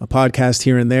 a podcast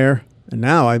here and there, and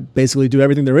now I basically do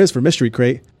everything there is for Mystery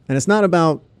Crate. And it's not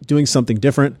about doing something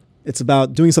different. It's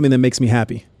about doing something that makes me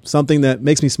happy. Something that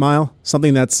makes me smile.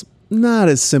 Something that's not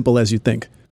as simple as you think.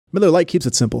 Miller Lite keeps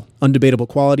it simple. Undebatable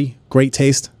quality, great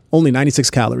taste, only 96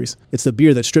 calories. It's the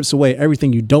beer that strips away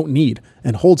everything you don't need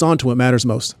and holds on to what matters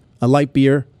most. A light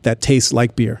beer that tastes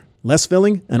like beer. Less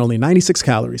filling and only 96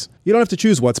 calories. You don't have to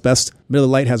choose what's best. Miller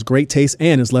Lite has great taste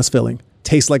and is less filling.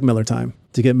 Tastes like Miller time.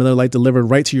 To get Miller Lite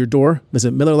delivered right to your door,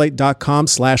 visit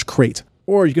MillerLite.com/crate.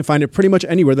 Or you can find it pretty much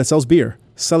anywhere that sells beer.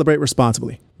 Celebrate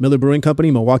responsibly. Miller Brewing Company,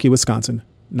 Milwaukee, Wisconsin.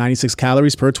 96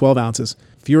 calories per 12 ounces.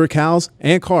 Fewer calories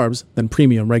and carbs than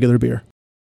premium regular beer.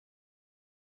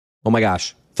 Oh my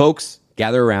gosh. Folks,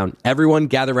 gather around. Everyone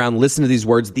gather around. Listen to these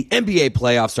words. The NBA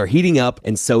playoffs are heating up,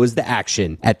 and so is the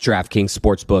action at DraftKings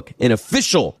Sportsbook, an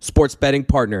official sports betting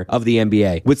partner of the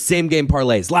NBA. With same-game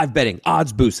parlays, live betting,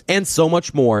 odds boosts, and so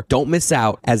much more, don't miss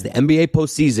out as the NBA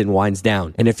postseason winds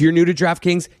down. And if you're new to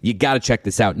DraftKings, you got to check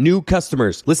this out. New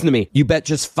customers, listen to me. You bet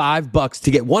just $5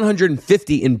 to get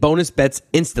 $150 in bonus bets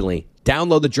instantly.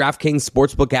 Download the DraftKings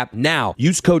Sportsbook app now.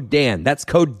 Use code DAN. That's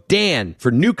code DAN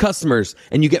for new customers,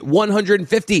 and you get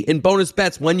 $150 in bonus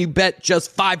bets when you bet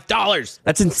just $5.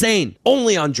 That's insane.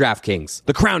 Only on DraftKings.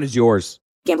 The crown is yours.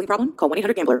 Gambling problem? Call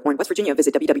 1-800-GAMBLER, or in West Virginia,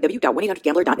 visit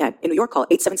www.1800gambler.net. In New York, call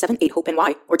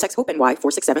 877-8-HOPE-NY or text HOPE-NY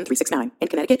 467-369. In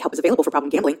Connecticut, help is available for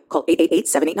problem gambling. Call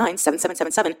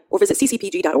 888-789-7777 or visit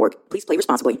ccpg.org. Please play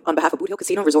responsibly. On behalf of Boot Hill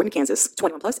Casino Resort in Kansas,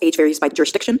 21 plus, age varies by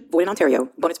jurisdiction, void in Ontario.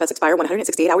 Bonus bets expire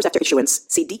 168 hours after issuance.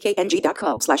 See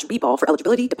dkng.co/bball for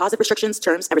eligibility, deposit restrictions,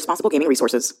 terms, and responsible gaming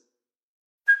resources.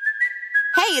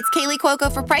 Hey, it's Kaylee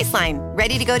Cuoco for Priceline.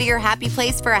 Ready to go to your happy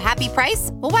place for a happy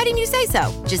price? Well, why didn't you say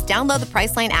so? Just download the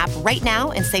Priceline app right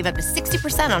now and save up to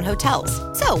 60% on hotels.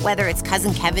 So whether it's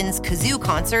Cousin Kevin's Kazoo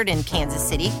Concert in Kansas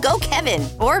City, go Kevin,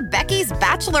 or Becky's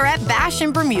Bachelorette Bash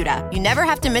in Bermuda, you never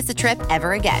have to miss a trip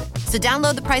ever again. So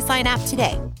download the Priceline app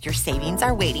today. Your savings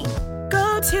are waiting.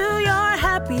 Go to your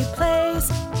happy place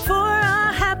for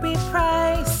a happy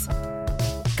price.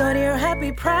 Go to your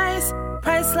happy price,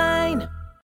 Priceline.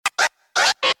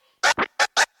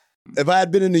 If I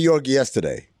had been in New York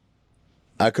yesterday,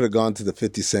 I could have gone to the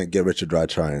 50 Cent Get Rich or Die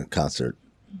Trying concert.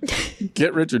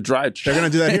 Get Rich or Die Trying. They're going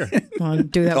to do that here.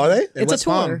 Do that. Are they? It's a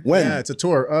tour. When? Yeah, it's a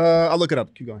tour. I'll look it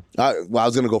up. Keep going. Well, I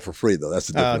was going to go for free, though. That's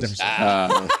the difference.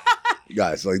 You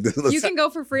guys, like, You can go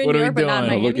for free in New York, but not in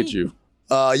Miami. Look at you.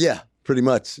 Yeah, pretty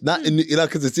much. Not in,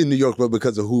 because it's in New York, but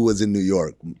because of who was in New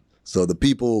York. So the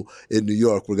people in New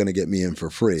York were going to get me in for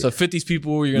free. So 50s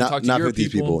people, you're going to talk to not your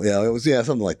 50s people. Yeah, it was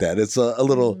something like that. It's a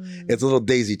little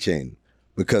daisy chain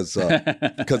because there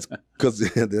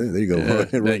you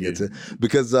go.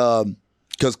 Because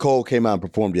Cole came out and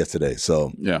performed yesterday.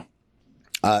 So yeah.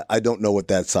 I don't know what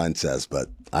that sign says, but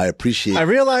I appreciate. I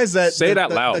realize that say it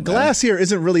out loud. The glass here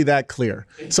isn't really that clear.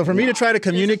 So for me to try to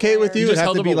communicate with you, it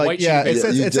has to be like,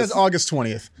 it says August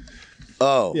 20th.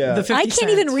 Oh, yeah. I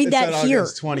can't even read that here.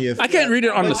 20th. I can't read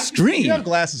it on the screen. You have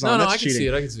glasses on. No, That's I can cheating. see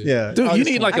it. I can see it. Yeah, dude, you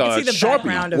need like a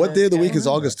Sharpie. What day of the week is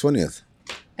August 20th?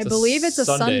 I believe it's a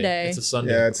Sunday. It's a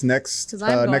Sunday. Yeah, it's next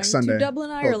next Sunday. To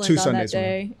Dublin, Ireland two on Sundays, that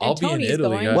day. I'll be in Tony's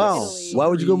Italy, going guys. to Wow. Italy. Why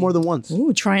would you go more than once?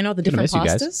 Ooh, trying all the different miss you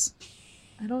guys. pastas.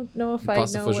 I don't know if I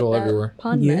Pasta know fagioli what that everywhere.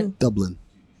 pun meant. Dublin.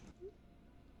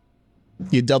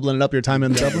 You doubling it up your time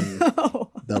in Dublin?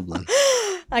 Dublin.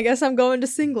 I guess I'm going to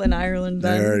Singlin, Ireland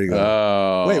then. There you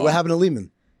go. Wait, what happened to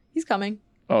Lehman? He's coming.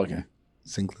 Oh, okay.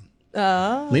 Singleton.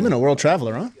 Lehman, a world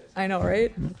traveler, huh? I know,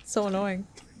 right? So annoying.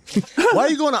 Why are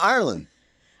you going to Ireland?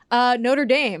 Notre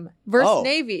Dame versus Oh,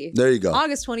 Navy. there you go.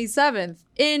 August 27th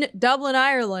in Dublin,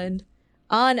 Ireland.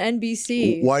 on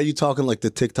NBC. Why are you talking like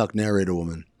the TikTok narrator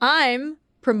woman? I'm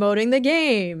promoting the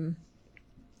game.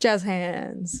 Jazz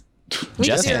hands. Week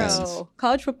Jazz 0. hands.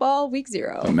 College football, week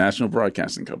 0. The National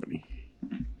Broadcasting Company.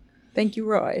 Thank you,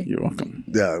 Roy. You're welcome.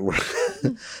 Yeah.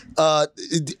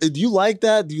 Do you like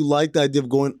that? Do you like the idea of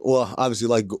going? Well, obviously,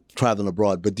 like traveling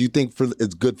abroad, but do you think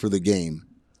it's good for the game?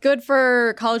 Good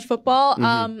for college football.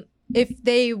 If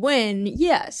they win,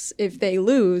 yes. If they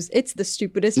lose, it's the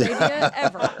stupidest idea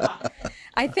ever.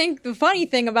 I think the funny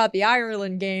thing about the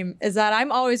Ireland game is that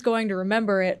I'm always going to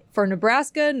remember it for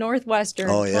Nebraska Northwestern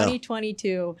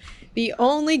 2022. The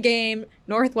only game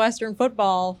Northwestern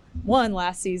football won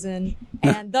last season,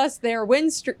 and thus their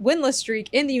winless streak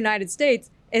in the United States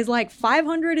is like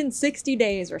 560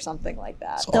 days or something like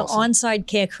that. The onside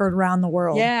kick heard around the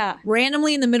world. Yeah.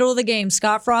 Randomly in the middle of the game,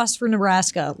 Scott Frost for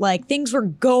Nebraska. Like, things were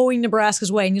going Nebraska's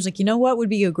way. And he was like, you know what would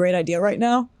be a great idea right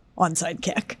now? Onside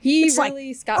kick.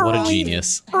 What a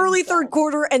genius. Early third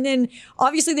quarter. And then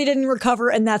obviously they didn't recover.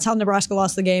 And that's how Nebraska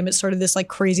lost the game. It started this like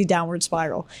crazy downward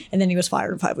spiral. And then he was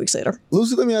fired 5 weeks later.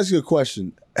 Lucy, let me ask you a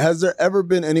question. Has there ever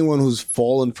been anyone who's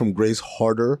fallen from grace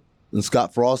harder than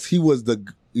Scott Frost? He was the...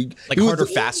 harder,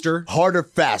 faster? Harder,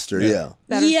 faster, yeah.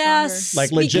 Yes.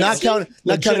 Like legit. Not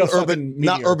counting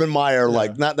Urban Meyer,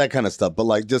 like not that kind of stuff, but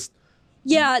like just...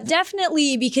 Yeah,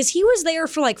 definitely, because he was there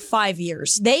for like 5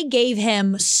 years. They gave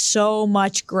him so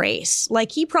much grace.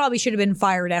 Like, he probably should have been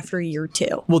fired after a year or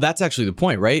two. Well, that's actually the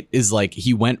point, right? Is like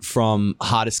he went from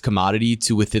hottest commodity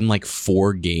to within like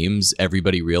 4 games,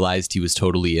 everybody realized he was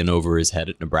totally in over his head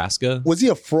at Nebraska. Was he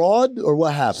a fraud or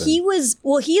what happened? He was,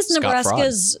 well, he's Scott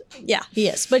Nebraska's, yeah, he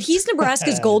is. But he's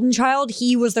Nebraska's golden child.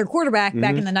 He was their quarterback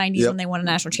back in the 90s when they won a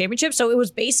national championship. So it was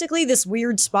basically this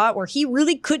weird spot where he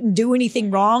really couldn't do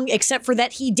anything wrong except for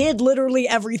that he did literally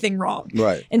everything wrong.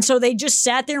 Right. And so they just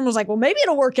sat there and was like, well, maybe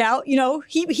it'll work out. You know,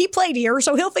 he played here,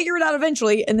 so he'll figure it out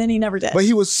eventually. And then he never did. But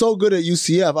he was so good at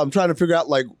UCF. I'm trying to figure out,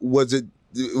 like, was it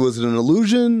an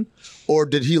illusion, or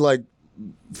did he like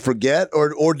forget,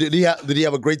 or did he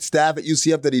have a great staff at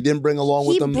UCF that he didn't bring along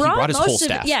with him? He brought his whole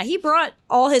staff. Yeah, he brought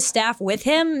all his staff with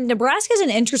him. Nebraska's an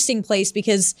interesting place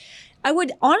because I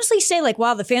would honestly say, like,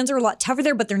 wow, the fans are a lot tougher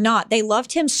there, but they're not. They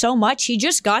loved him so much. He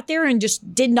just got there and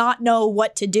just did not know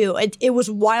what to do. It was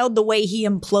wild the way he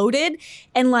imploded.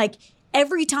 And, like,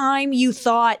 every time you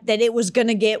thought that it was going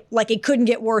to get, like, it couldn't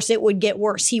get worse, it would get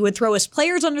worse. He would throw his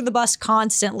players under the bus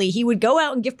constantly. He would go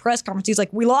out and give press conferences. He's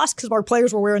like, we lost because our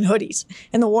players were wearing hoodies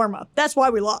in the warm-up. That's why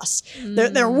we lost.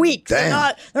 They're weak. They're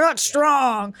not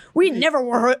strong. We never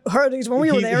wore hoodies when we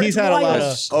were there. He's had a lot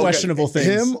of questionable things.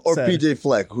 Him or said. PJ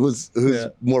Fleck, who's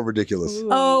more ridiculous?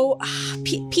 Oh,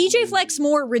 PJ Fleck's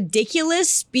more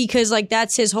ridiculous because, like,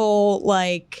 that's his whole,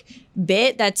 like,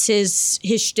 bit. That's his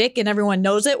shtick, and everyone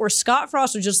knows it. Where Scott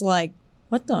Frost was just like,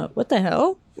 what the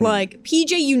hell? Like,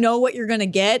 PJ, you know what you're gonna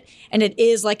get, and it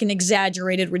is like an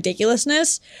exaggerated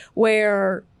ridiculousness.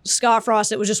 Where Scott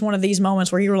Frost, it was just one of these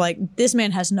moments where you were like, this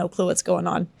man has no clue what's going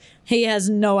on. He has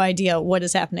no idea what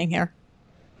is happening here.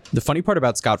 The funny part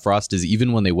about Scott Frost is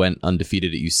even when they went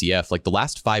undefeated at UCF, like the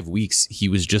last 5 weeks, he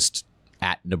was just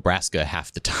at Nebraska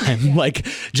half the time, like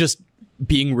just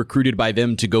being recruited by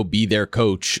them to go be their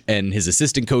coach, and his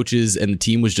assistant coaches and the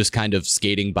team was just kind of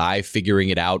skating by, figuring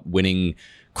it out, winning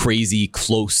crazy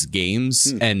close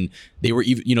games. And they were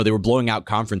even, they were blowing out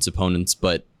conference opponents,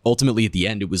 but ultimately at the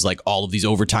end, it was like all of these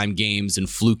overtime games and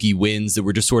fluky wins that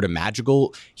were just sort of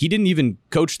magical. He didn't even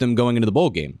coach them going into the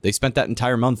bowl game. They spent that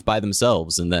entire month by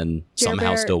themselves and then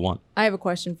somehow still won. I have a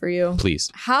question for you.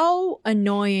 Please. How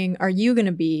annoying are you going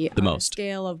to be The on most. a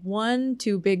scale of 1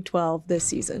 to Big 12 this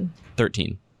season?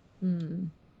 13.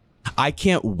 I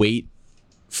can't wait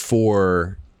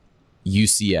for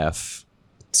UCF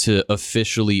to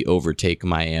officially overtake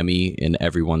Miami in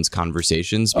everyone's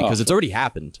conversations because it's already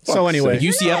happened. So anyway,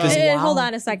 UCF is Hold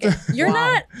on a second. You're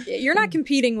not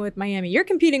competing with Miami. You're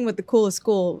competing with the coolest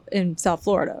school in South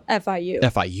Florida, FIU.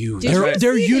 FIU. Did you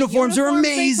Their see the uniforms are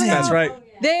amazing. That's right.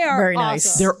 They are Very awesome.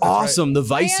 nice. They're awesome. The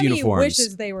Vice Miami uniforms.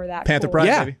 wishes they were that Panther cool. Pride,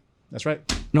 Yeah. baby. That's right.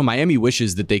 No, Miami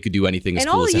wishes that they could do anything as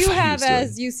And cool all as you FIU have is doing.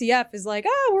 as UCF is like,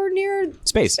 we're near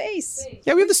Space.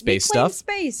 Yeah, we have the space claim stuff.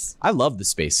 Space. I love the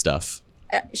space stuff.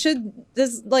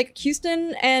 Does like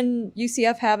Houston and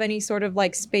UCF have any sort of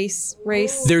like space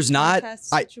race? There's not. contest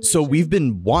So situation? we've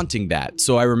been wanting that.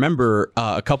 So I remember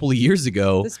a couple of years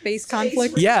ago. The space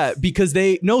conflict. Yeah, because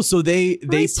they Race to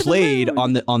the played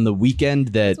moon. on the weekend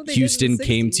that what they did in Houston the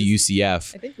came to 60s.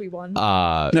 UCF. I think we won.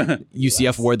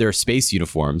 UCF wore their space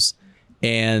uniforms,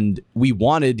 And we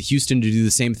wanted Houston to do the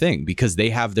same thing because they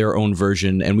have their own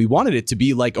version. And we wanted it to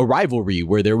be like a rivalry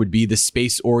where there would be the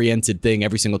space-oriented thing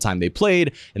every single time they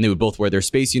played. And they would both wear their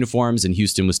space uniforms. And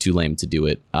Houston was too lame to do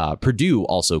it. Purdue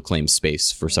also claims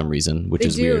space for some reason, which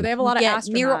is weird. They have a lot of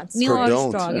astronauts. Neil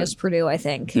Armstrong is Purdue, I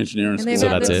think. Engineering And they've So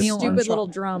got that's this it. stupid little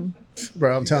drum.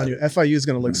 Bro, I'm telling you, FIU is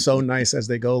going to look so nice as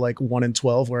they go like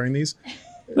 1-12 wearing these.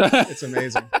 It's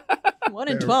amazing.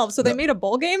 1-12. So they made a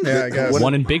bowl game? Yeah, I guess.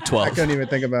 1 in Big 12. I couldn't even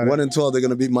think about it. 1-12, they're going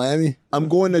to beat Miami. I'm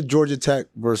going to Georgia Tech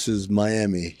versus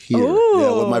Miami here. Ooh.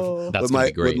 Yeah, That's gonna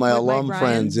be great. with my With alum Mike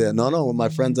friends. Yeah, no, with my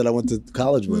friends that I went to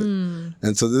college with.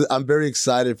 And so I'm very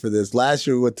excited for this. Last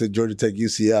year we went to Georgia Tech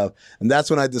UCF, and that's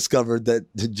when I discovered that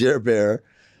Jer Bear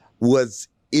was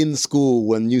in school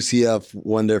when UCF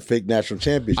won their fake national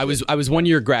championship. I was 1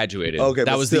 year graduated. Okay,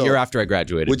 that but was still, the year after I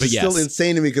graduated. Which but is yes. still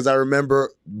insane to me because I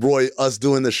remember, Roy, us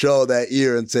doing the show that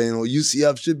year and saying, well,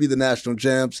 UCF should be the national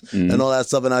champs and all that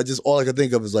stuff. And all I could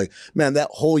think of was like, man, that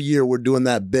whole year we're doing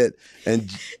that bit.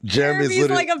 And Jeremy's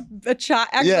literally... like a child.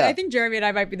 Actually, Yeah. I think Jeremy and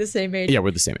I might be the same age. Yeah,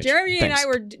 we're the same age. Jeremy and Thanks. I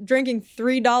were drinking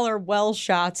 $3 well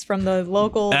shots from the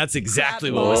local. That's exactly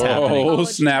crap what was bar in happening. Oh, college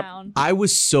snap. town. I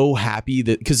was so happy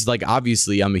that because like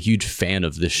obviously I'm a huge fan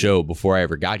of the show before I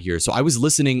ever got here. So I was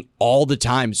listening all the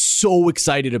time, so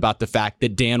excited about the fact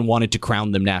that Dan wanted to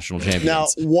crown them national champions. Now,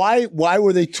 why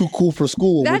were they too cool for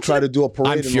school when we That tried to do a parade?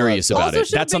 I'm and all furious that stuff? about Also, it.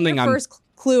 should have That's been something your I'm first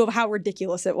clue of how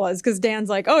ridiculous it was because Dan's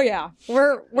like, oh yeah,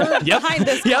 we're behind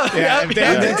this. Yeah, car. yeah, We're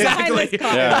Dan- behind this exactly.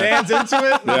 car. Yeah. Dan's into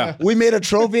it. Yeah. We made a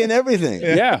trophy and everything.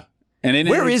 Yeah. And they didn't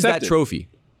Where is that accept it. trophy?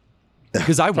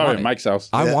 Because I Probably want at it. Mike's house.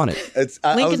 I want it. It's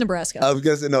I Lincoln, was- Nebraska. I was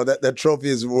gonna say no. That trophy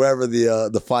is wherever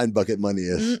the fine bucket money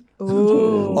is,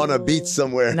 Ooh. on a beach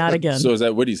somewhere. Not again. So is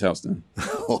that Woody's house then?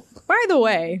 By the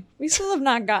way, we still have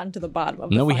not gotten to the bottom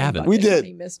of No, the we fine haven't. bucket We money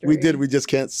did. mystery. We did. We just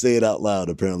can't say it out loud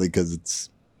apparently because it's.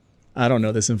 I don't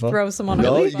know this info. Throw someone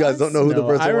No, under you the guys bus? don't know who the No,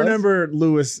 person I was. remember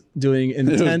Lewis doing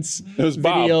intense it was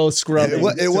Bob. video scrubbing It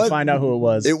was- to find out who it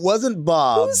was. It wasn't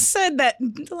Bob. Who said that?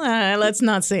 Let's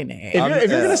not say names.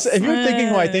 if you're thinking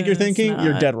who I think you're It's thinking,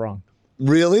 you're not. dead wrong.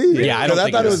 Really? Yeah, I don't 'Cause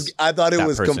think thought it it was was. I thought it that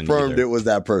was person confirmed. either. It was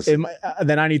that person.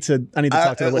 Then I need to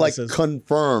talk to the like witnesses.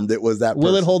 confirmed it was that person.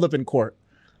 Will it hold up in court?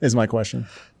 Is my question.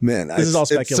 Man, This is all it's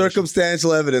speculation.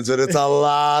 circumstantial evidence, but it's a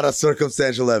lot of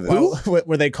circumstantial evidence.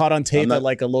 Were they caught on tape I'm not- at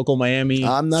like a local Miami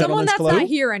I'm not- Someone gentleman's that's club? not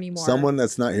here anymore. Someone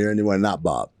that's not here anymore, not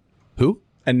Bob. Who?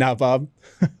 And not Bob.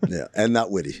 Yeah, and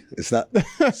not Witty. It's not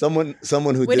someone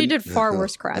who Whitty didn't- did far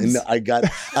worse crimes. I got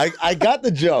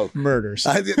the joke. Murders.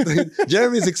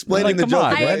 Jeremy's explaining the come joke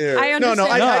on, right man. here. I understand. No,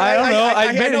 I don't know.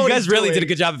 I know you what guys he's really doing. did a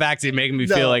good job of actually making me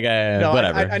No. feel like No,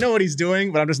 whatever. I know what he's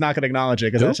doing, but I'm just not going to acknowledge it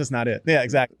because Who? that's just not it. Yeah,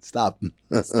 exactly. Stop.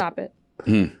 Stop it.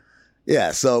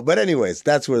 Yeah. So, but anyways,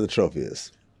 that's where the trophy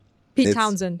is. Pete It's-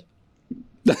 Townsend.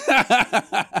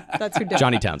 That's who did it.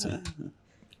 Johnny Townsend.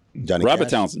 Johnny Robert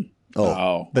Cash. Townsend.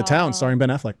 Oh, The Town, starring Ben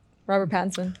Affleck, Robert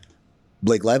Pattinson.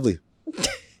 Blake Lively,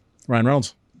 Ryan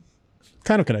Reynolds,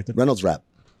 kind of connected. Reynolds rap,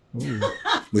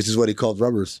 which is what he called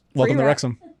rubbers. Welcome to rap.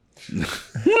 Wrexham.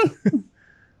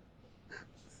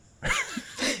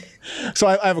 So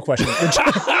I have a question.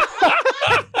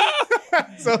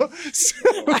 so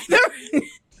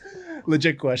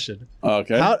legit question.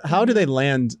 Okay. How do they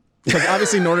land? Because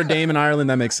obviously Notre Dame and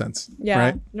Ireland, that makes sense. Yeah.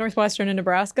 Right? Northwestern and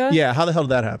Nebraska. Yeah. How the hell did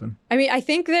that happen? I mean, I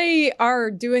think they are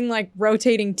doing like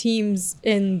rotating teams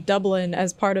in Dublin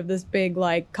as part of this big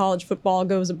like college football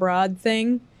goes abroad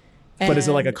thing. But is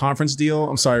it like a And- conference deal?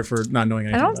 I'm sorry for not knowing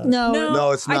anything about it.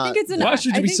 No, it's I not. think it's an. Why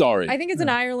should you I be think- sorry? I think it's an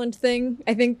Ireland thing.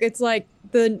 I think it's like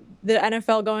the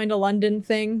NFL going to London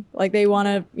thing. Like they want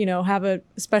to, have a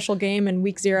special game, and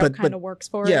week 0 kind of works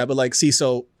for it. Yeah, but like, see,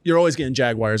 so you're always getting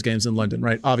Jaguars games in London,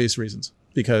 right? Obvious reasons.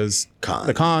 Because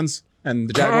the cons and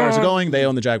the Jaguars are going, they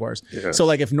own the Jaguars. Yeah. So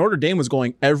like if Notre Dame was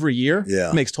going every year, Yeah.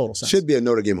 it makes total sense. Should be a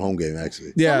Notre Dame home game,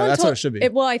 actually. Yeah, Someone that's told- what it should be.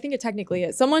 Well, I think it technically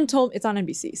is. Someone told it's on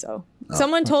NBC. So Oh.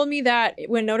 someone told me that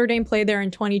when Notre Dame played there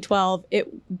in 2012,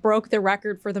 it broke the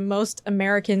record for the most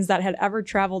Americans that had ever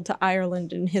traveled to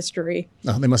Ireland in history.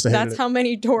 Oh, they must have hated That's it. how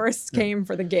many tourists came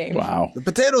for the game. Wow. The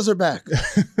potatoes are back.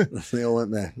 They all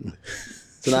went back.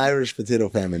 It's an Irish potato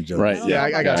famine joke. Right. Yeah,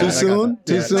 I got Too it. soon?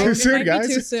 Too Yeah. soon? Too It soon, might be guys.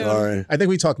 too soon. Sorry. I think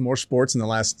we talked more sports in the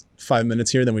last 5 minutes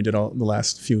here than we did all the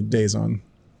last few days on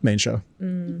main show.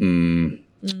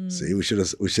 See, we should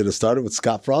have started with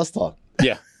Scott Frost talk.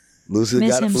 Yeah. Lucy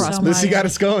Miss got him it. so Frost. Lucy much. got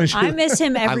us going. I miss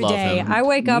him every love day. him. I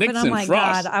wake up and I'm Nixon like,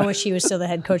 Frost. God, I wish he was still the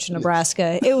head coach of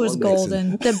Nebraska. It was Nixon.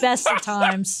 golden. The best of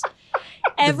times.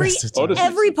 Every best of times.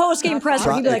 every post game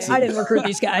presser, he'd be like, Nixon. I didn't recruit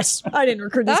these guys. I didn't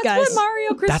recruit these That's guys. what Mario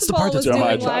That's the Cristobal part was that's doing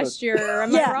Jeremiah last year.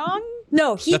 Am Yeah. I wrong?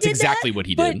 No, he That's did exactly that, what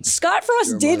he but did. Scott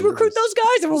Frost did recruit those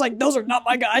guys and was like, those are not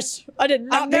my guys. I did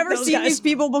not I've never those seen guys. these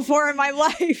people before in my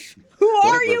life. Who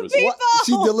are you people? What?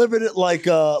 She delivered it like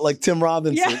Tim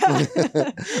Robinson.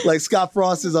 Yeah. Like Scott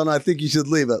Frost is on I Think You Should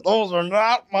Leave It. Those are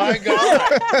not my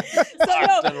guys.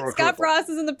 So no, Scott Frost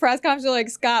is in the press conference. They're like,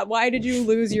 Scott, why did you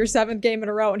lose your 7th game in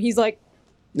a row? And he's like,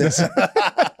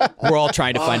 We're all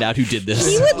trying to find out who did this.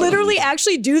 He would literally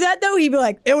actually do that though. He'd be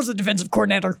like, "It was the defensive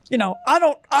coordinator. You know, I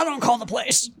don't call the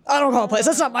plays. I don't call the plays.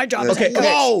 That's not my job." Okay,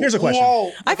 here's a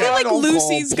question. I feel like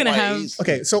Lucy's gonna have.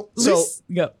 Okay, so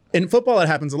in football it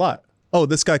happens a lot. Oh,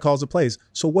 this guy calls the plays.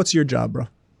 So what's your job, bro?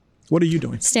 What are you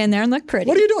doing? Stand there and look pretty.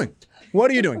 What are you doing?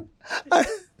 What are you doing?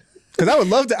 Because I would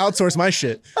love to outsource my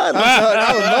shit. I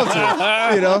would love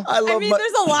to. You know, I mean,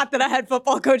 there's a lot that a head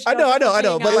football coach does. I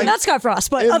know. But like, not Scott Frost,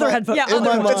 but other head football.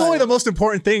 It's only the most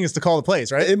important thing is to call the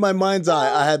plays, right? In my mind's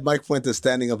eye, I had Mike Fuentes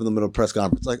standing up in the middle of the press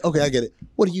conference, like, okay, I get it.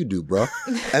 What do you do, bro?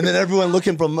 And then everyone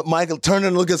looking from Michael, turning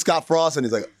and look at Scott Frost, and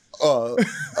he's like,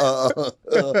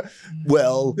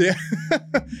 well. Yeah.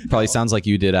 Probably sounds like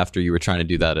you did after you were trying to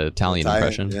do that Italian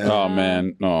impression. Yeah. Oh,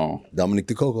 man. No. Dominic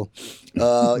DeCoco.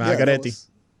 Margaretti.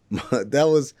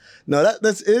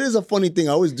 It is a funny thing.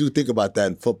 I always do think about that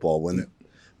in football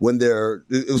when they're.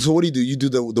 So what do? You do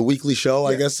the weekly show,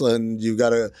 I guess, and you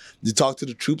talk to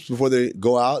the troops before they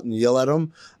go out and yell at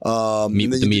them.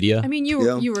 Meet with the media. I mean,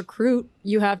 you recruit.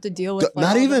 You have to deal with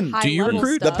not even. Do you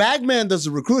recruit? The bag man does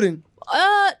the recruiting.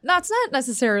 That's not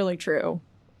necessarily true.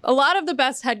 A lot of the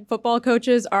best head football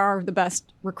coaches are the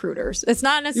best recruiters. It's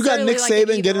not You got necessarily Nick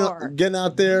like Saban getting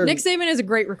out there. Nick Saban is a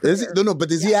great recruiter.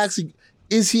 But is he actually?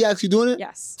 Is he actually doing it?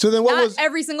 Yes. So then, not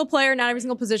every single player, not every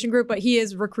single position group, but he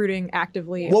is recruiting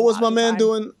actively. What was my man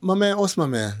doing? What's my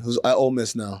man? Who's at Ole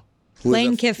Miss now?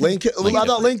 Lane Kiffin. I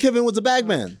thought Lane Kiffin was a bag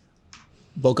man.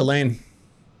 Boca Lane.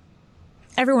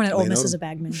 Everyone at Ole Miss is a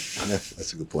bagman.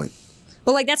 That's a good point.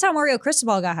 But like that's how Mario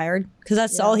Cristobal got hired because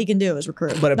that's all he can do is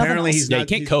recruit. But apparently he's not. he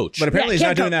can't coach. But apparently he's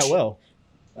not doing that well.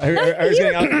 I heard he's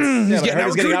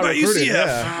getting out recruited.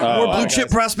 Yeah. More blue chip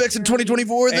prospects in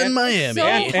 2024 than Miami. So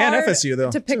and hard FSU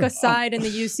though. to pick a side in the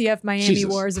UCF Miami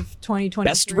Wars of 2023.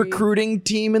 Best recruiting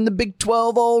team in the Big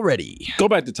 12 already. Go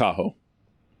back to Tahoe.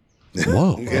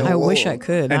 Whoa. I wish I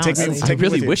could. And I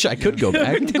really wish I could go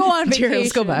back. Go on vacation.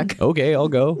 Let's go back. Okay, I'll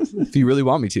go if you really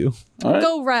want me to. All right.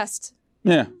 Go rest.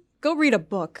 Yeah. Go read a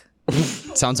book.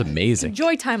 Sounds amazing.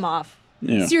 Enjoy time off.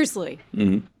 Yeah. Seriously.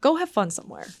 Mm-hmm. Go have fun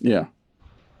somewhere. Yeah.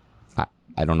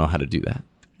 I don't know how to do that.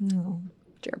 No.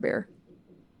 Jer Bear.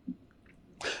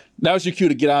 That was your cue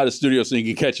to get out of the studio so you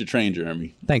can catch your train,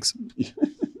 Jeremy. Thanks.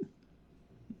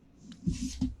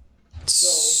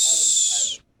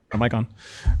 Our mic on.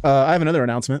 I have another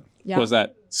announcement. Yeah. What's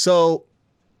that? So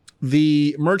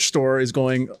the merch store is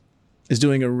doing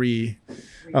a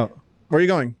where are you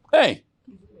going? Hey.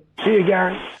 See you,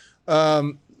 Gary.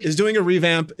 Is doing a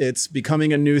revamp. It's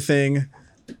becoming a new thing.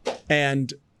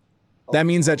 And that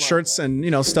means that shirts and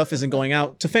stuff isn't going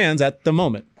out to fans at the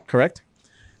moment, correct?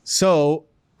 So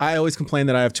I always complain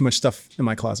that I have too much stuff in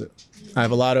my closet. I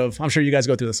have a lot of, I'm sure you guys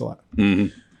go through this a lot.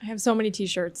 Mm-hmm. I have so many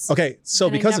t-shirts. Okay, so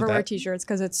and because I never of that, wear t-shirts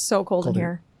because it's so cold in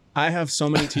here. I have so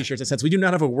many t-shirts. And since we do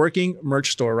not have a working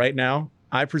merch store right now,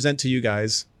 I present to you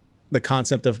guys the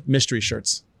concept of mystery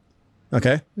shirts.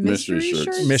 Okay? Mystery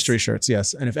shirts. Mystery shirts,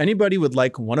 yes. And if anybody would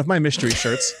like one of my mystery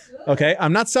shirts, okay,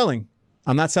 I'm not selling.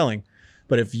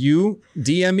 But if you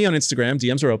DM me on Instagram,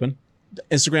 DMs are open,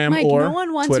 Instagram Mike, or no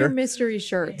one wants Twitter. your mystery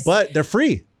shirts. But they're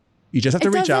free. You just have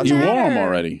to reach out. You wore them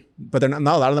already. But they're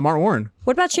not a lot of them aren't worn.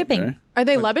 What about shipping? Okay. Are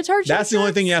they Levitard shirts? That's the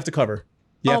only thing you have to cover.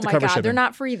 You have to my cover God, shipping. they're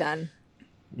not free then.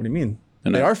 What do you mean?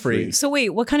 They're They not are free. So wait,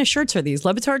 what kind of shirts are these?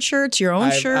 Levitard shirts? Your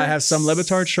own shirts? I have some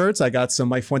Levitard shirts. I got some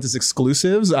Mike Fuentes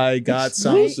exclusives. I got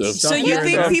some. Exclusive? stuff So you here and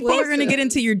think there. people are going to get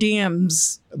into your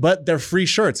DMs? But they're free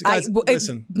shirts. Guys,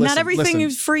 listen. Not everything listen.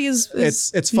 is free is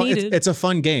It's fun. needed. It's a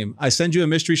fun game. I send you a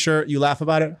mystery shirt. You laugh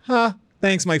about it.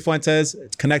 Thanks, Mike Fuentes.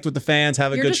 Connect with the fans.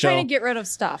 Have a You're good just show. trying to get rid of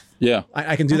stuff. Yeah.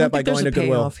 I can do that by going to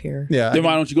Goodwill. payoff here. Yeah. Then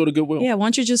why don't you go to Goodwill? Yeah, why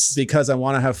don't you just... Because I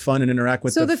want to have fun and interact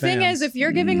with So the the thing fans. is, if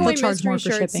you're giving away They'll charge mystery more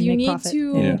for shirts, shipping, you make need profit.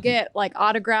 to Yeah. get like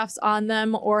autographs on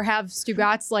them, or have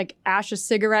Stugatz like ash a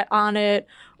cigarette on it,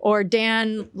 or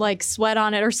Dan like sweat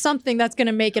on it, or something that's going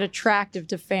to make it attractive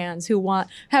to fans who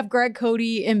have Greg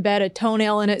Cody embed a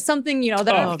toenail in it, something that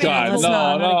Oh, our God. fans will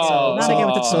No.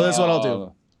 So this is what I'll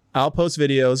do. I'll post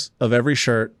videos of every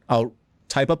shirt. I'll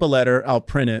type up a letter. I'll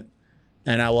print it,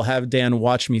 and I will have Dan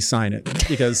watch me sign it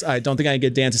because I don't think I can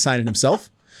get Dan to sign it himself.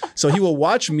 So he will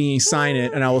watch me sign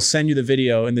it, and I will send you the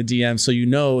video in the DM so you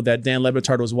know that Dan Le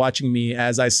Batard was watching me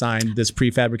as I signed this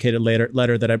prefabricated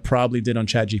letter that I probably did on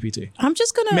ChatGPT. I'm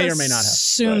just going to may or may not have.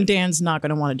 assume Dan's not going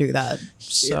to want to do that.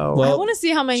 So I want to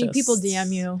see how many people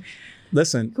DM you.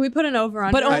 Listen. Can we put an over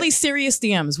on But it? only serious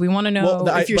DMs. We want to know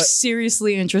if you're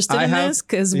seriously interested in this,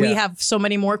 because we have so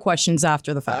many more questions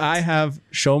after the fact. I have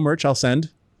show merch I'll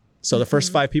send. So the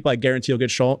first 5 people, I guarantee you'll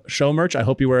get show merch. I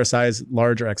hope you wear a size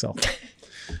large or XL.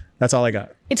 That's all I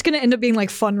got. It's going to end up being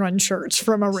like fun run shirts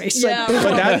from a race. Yeah.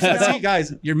 But see,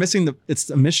 guys, you're missing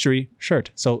it's a mystery shirt.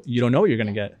 So you don't know what you're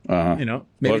going to get. You know,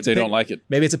 maybe if they don't like it,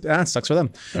 maybe it's it sucks for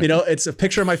them. You know, it's a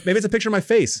picture of maybe it's a picture of my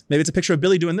face. Maybe it's a picture of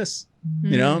Billy doing this.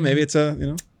 You know, maybe it's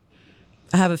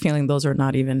I have a feeling those are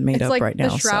not even made it's up like right now.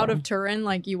 the Shroud of Turin,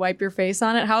 like you wipe your face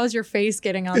on it. How is your face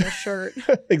getting on the shirt?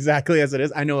 Exactly as it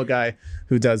is. I know a guy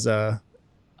who does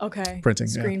printing.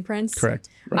 Screen prints. Correct.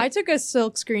 I took a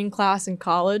silk screen class in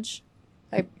college.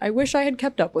 I wish I had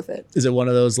kept up with it. Is it one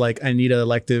of those like I need an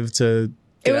elective to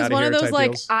get It was out of one here of those type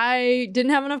like deals? I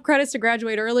didn't have enough credits to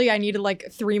graduate early. I needed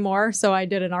like 3 more, so I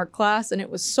did an art class, and it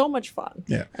was so much fun.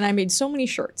 Yeah. And I made so many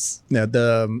shirts. Yeah,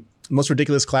 the most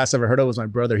ridiculous class I ever heard of was my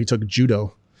brother. He took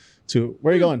judo. Where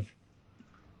are you going?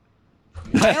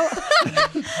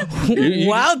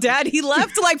 Wow, Dad, he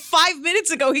left like 5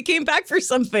 minutes ago. He came back for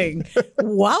something.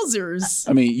 Wowzers.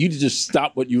 I mean, you just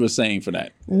stop what you were saying for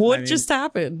that. What just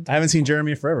happened? I haven't seen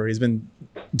Jeremy forever. He's been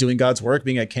doing God's work,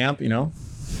 being at camp,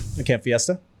 at Camp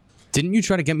Fiesta. Didn't you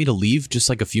try to get me to leave just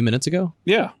like a few minutes ago?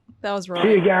 Yeah. That was wrong.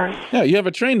 Yeah, you have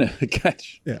a train to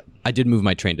catch. Yeah. I did move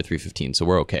my train to 3:15, so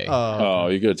we're okay. Oh,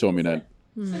 you could have told me that.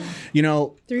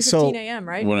 3:15 a.m.,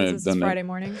 right? This is Friday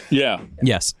morning. Yeah.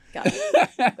 Yes. Got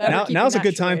it. Now's a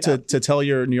good time to tell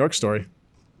your New York story.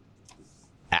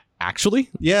 Actually?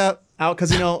 Yeah,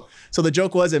 because so the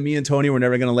joke was that me and Tony were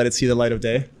never going to let it see the light of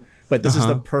day, but this is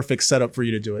the perfect setup for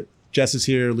you to do it. Jess is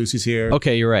here, Lucy's here.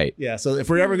 Okay, you're right. Yeah, so if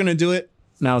we're ever going to do it,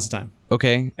 now's the time.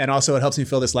 Okay. And also, it helps me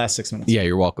fill this last 6 minutes. Yeah,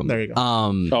 you're welcome. There you go.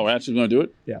 Oh, we're actually going to do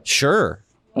it? Yeah. Sure.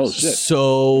 Oh, shit.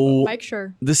 So Mike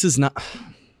Schur. This is not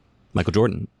Michael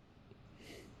Jordan.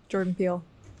 Jordan Peele.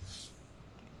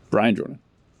 Brian Jordan.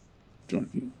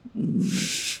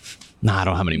 Nah, I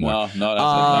don't have any more. No,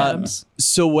 that's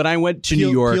so when I went to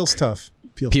New York, Peele's tough.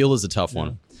 Peele is a tough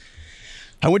one.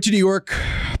 I went to New York,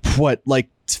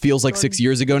 feels like 6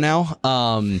 years ago now.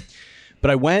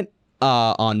 But I went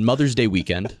on Mother's Day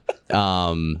weekend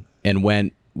and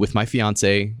went with my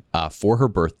fiance for her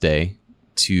birthday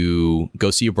to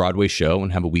go see a Broadway show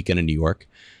and have a weekend in New York.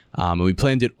 And we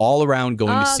planned it all around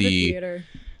going to see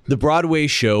the Broadway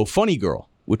show Funny Girl,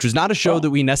 which was not a show that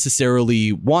we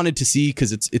necessarily wanted to see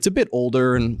because it's a bit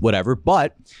older and whatever.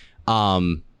 But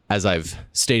as I've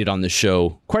stated on this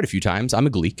show quite a few times, I'm a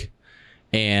Gleek.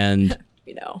 And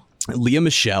Leah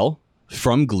Michele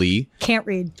from Glee can't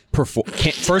read.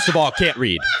 First of all, can't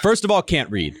read.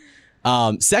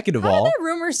 Second of all, How did that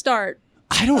rumor start?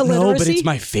 I don't know, but it's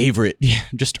my favorite. Yeah,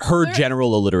 just her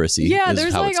general illiteracy. Yeah, is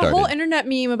there's how like it started. a whole internet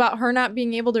meme about her not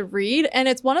being able to read. And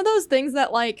it's one of those things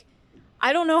that like,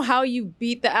 I don't know how you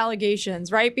beat the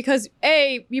allegations, right? Because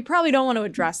A, you probably don't want to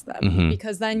address them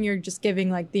because then you're just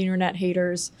giving like the internet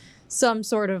haters some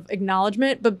sort of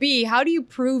acknowledgement. But B, how do you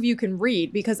prove you can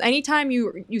read? Because anytime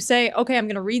you say, okay, I'm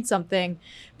going to read something,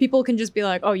 people can just be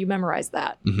like, oh, you memorized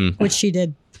that. Which she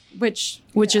did. Which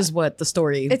is what the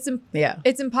story.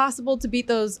 It's impossible to beat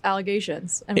those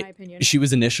allegations, in my opinion. She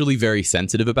was initially very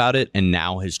sensitive about it, and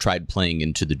now has tried playing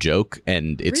into the joke,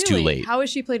 and it's too late. How has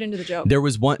she played into the joke? There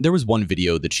was one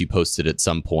video that she posted at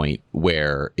some point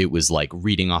where it was like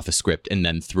reading off a script and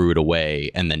then threw it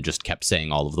away, and then just kept saying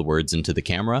all of the words into the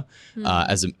camera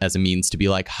as a means to be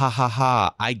like, ha ha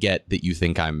ha, I get that you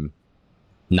think I'm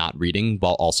not reading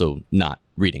while also not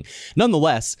reading.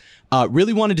 Nonetheless,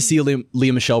 really wanted to see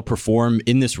Leah Michele perform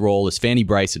in this role as Fanny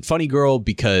Brice in Funny Girl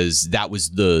because that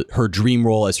was her dream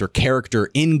role as her character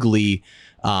in Glee.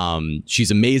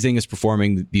 She's amazing as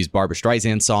performing these Barbra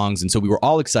Streisand songs, and so we were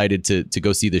all excited to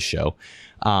go see this show.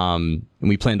 And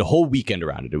we planned a whole weekend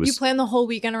around it. You planned the whole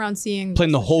weekend around seeing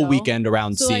planned the whole show? weekend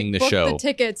around So, seeing like, the show. booked the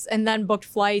tickets and then booked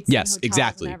flights. Yes, and hotels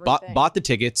exactly. and everything. Bought the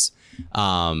tickets.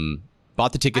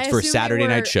 Bought the tickets for a assume Saturday they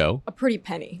were night show. A pretty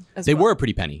penny. They were a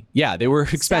pretty penny. Yeah, they were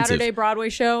expensive. Saturday Broadway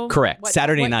show. Correct.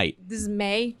 Saturday night. This is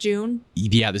May, June.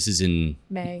 Yeah, this is in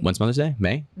May. When's Mother's Day?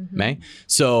 May. May.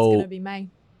 It's So gonna be May.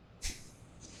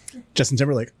 Justin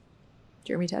Timberlake.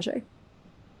 Jeremy Taché.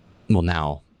 well,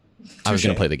 now I was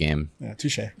going to play the game. Yeah,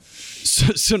 touche.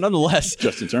 So nonetheless,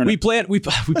 Justin Turner. we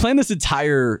planned this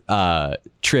entire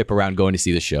trip around going to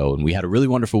see the show, and we had a really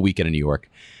wonderful weekend in New York.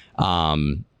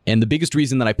 And And the biggest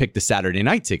reason that I picked the Saturday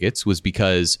night tickets was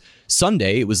because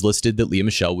Sunday it was listed that Leah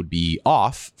Michelle would be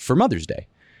off for Mother's Day.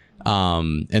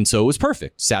 And so it was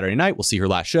perfect. Saturday night, we'll see her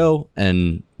last show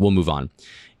and we'll move on.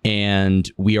 And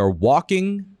we are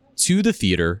walking to the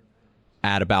theater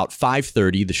at about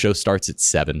 5:30. The show starts at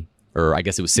 7, or I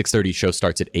guess it was 6:30. Show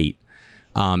starts at 8.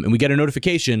 And we get a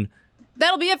notification.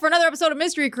 That'll be it for another episode of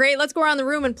Mystery Crate. Let's go around the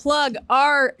room and plug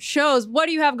our shows. What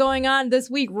do you have going on this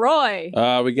week, Roy?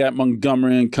 We got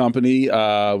Montgomery and Company.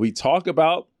 We talk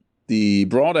about the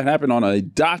brawl that happened on a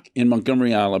dock in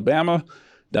Montgomery, Alabama.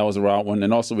 That was a wild one.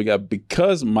 And also we got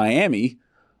Because Miami.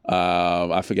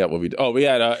 I forgot what we did. Oh, we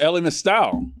had Ellie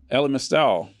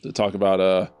Mistal to talk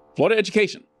about Florida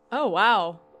education. Oh,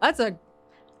 wow. That's a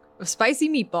spicy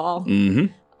meatball. Mm-hmm.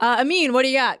 Amin, what do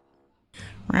you got?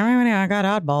 I got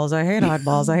oddballs. I hate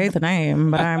oddballs. I hate the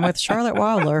name, but I'm with Charlotte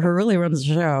Wilder, who really runs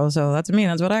the show. So that's me.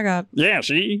 That's what I got. Yeah,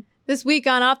 she. This week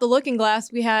on Off the Looking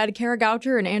Glass, we had Kara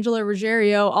Goucher and Angela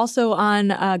Ruggiero. Also on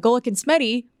Golic and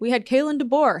Smetty, we had Kalen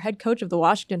DeBoer, head coach of the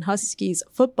Washington Huskies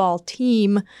football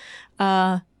team.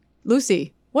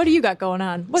 Lucy, what do you got going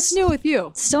on? What's new with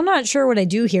you? Still not sure what I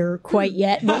do here quite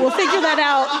yet, but we'll figure that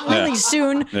out really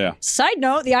soon. Yeah. Side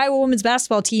note, the Iowa women's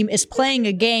basketball team is playing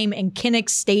a game in Kinnick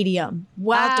Stadium.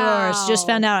 Wow. Outdoors. Just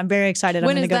found out. I'm very excited.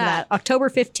 When I'm going to is go that? to that. October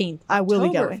 15th. I will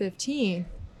be going. October 15th.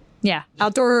 Yeah.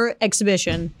 Outdoor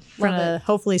exhibition for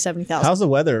hopefully 70,000. How's the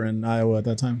weather in Iowa at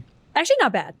that time? Actually,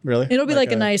 not bad. Really? It'll be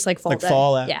like a nice fall day.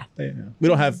 Fall. Yeah. We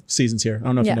don't have seasons here. I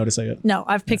don't know if you noticed that yet. No,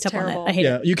 I've picked up on it. I hate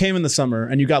it. You came in the summer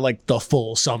and you got like the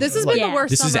full summer. This has been the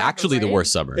worst This summer is actually ever, the right?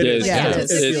 worst summer. It is.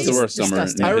 It's the worst summer in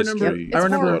I history.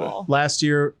 remember horrible. last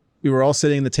year we were all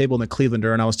sitting at the table in the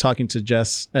Clevelander and I was talking to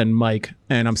Jess and Mike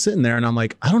and I'm sitting there and I'm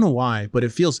like, I don't know why, but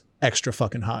it feels extra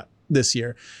fucking hot this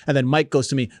year. And then Mike goes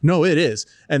to me, no, it is.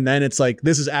 And then it's like,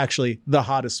 this is actually the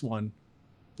hottest one,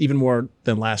 even more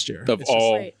than last year. Of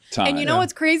all time. And you know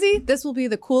what's crazy? This will be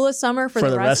the coolest summer for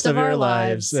the rest of our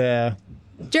lives. Yeah.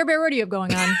 Jerry Bear, what do you have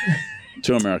going on?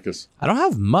 2 Americas. I don't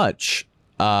have much.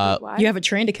 You have a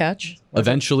train to catch.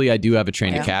 Eventually, I do have a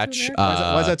train to catch.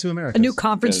 Why is that 2 Americas? A new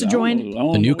conference to join.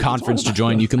 A new conference to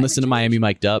join. You can listen to Miami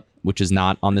Mic'd Up, which is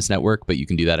not on this network, but you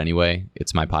can do that anyway.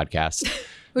 It's my podcast.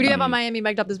 Who do you have on Miami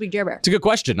Mic'd Up this week, Jerry Bear? It's a good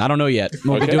question. I don't know yet.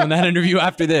 We'll be doing that interview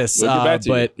after this. We'll get back to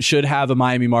but should have a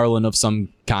Miami Marlin of some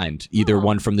kind. Either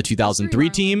one from the 2003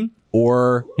 team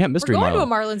or, Mystery We're going Marlin.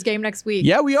 to a Marlins game next week.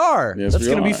 Yeah, we are. Yes, That's we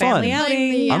going to are. be fun. Family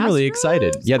outing. I'm really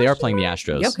excited. Yeah, they are playing the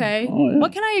Astros. Okay. Oh, yeah.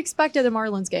 What can I expect at the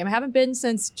Marlins game? I haven't been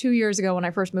since 2 years ago when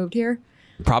I first moved here.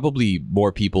 Probably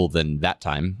more people than that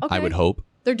time, I Okay. would hope.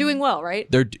 They're doing well,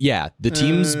 right? The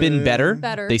team's been better.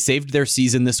 Better. They saved their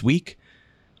season this week.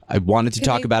 I wanted to Can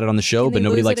talk they- about it on the show, Can but they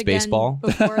nobody lose it likes again baseball.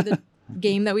 before the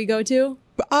game that we go to?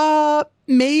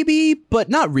 Maybe, but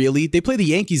not really. They play the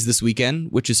Yankees this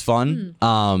weekend, which is fun.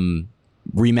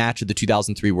 Rematch of the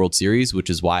 2003 World Series, which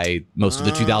is why most of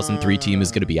the 2003 team is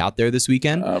going to be out there this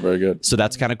weekend. Very good. So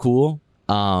that's kind of cool.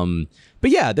 But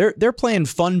yeah, they're playing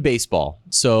fun baseball.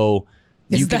 So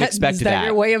you can expect is that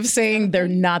your way of saying they're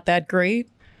not that great?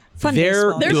 Fun They're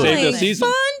baseball. They're good. playing the season.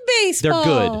 fun baseball.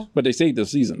 They're good. But they saved the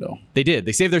season, though. They did.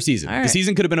 They saved their season. All The right.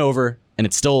 season could have been over, and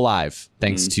it's still alive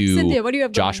thanks to Cynthia, what do you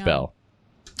have Josh going on? Bell.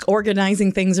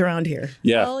 Organizing things around here.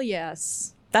 Yeah. Oh,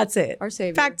 yes. That's it. Our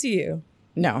savior. Back to you.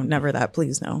 No, never that.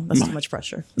 Please, no. That's too much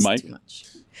pressure. That's Mike? too much.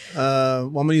 Well,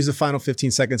 I'm going to use the final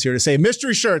 15 seconds here to say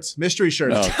mystery shirts. Mystery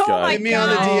shirts. Oh, God. my Hit me on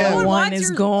the God. DM. No one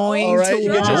is going All right, to you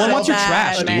want get yourself wants your that,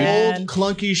 trash, dude. man. Old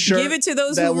clunky shirt. Give it to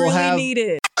those that who will really have- need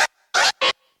it.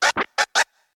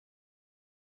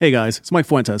 Hey guys, it's Mike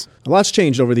Fuentes. A lot's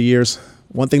changed over the years.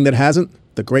 One thing that hasn't,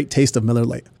 the great taste of Miller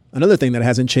Lite. Another thing that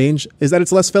hasn't changed is that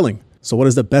it's less filling. So what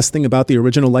is the best thing about the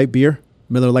original light beer?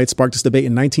 Miller Lite sparked this debate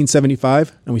in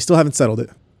 1975, and we still haven't settled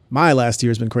it. My last year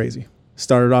has been crazy.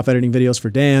 Started off editing videos for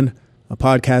Dan, a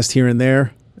podcast here and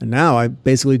there, and now I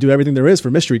basically do everything there is for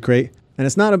Mystery Crate. And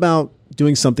it's not about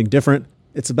doing something different.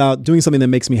 It's about doing something that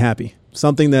makes me happy.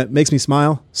 Something that makes me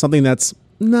smile. Something that's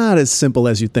not as simple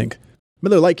as you think.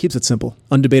 Miller Lite keeps it simple.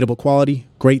 Undebatable quality,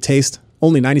 great taste,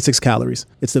 only 96 calories.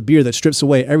 It's the beer that strips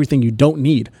away everything you don't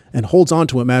need and holds on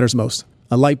to what matters most.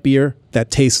 A light beer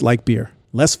that tastes like beer.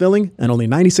 Less filling and only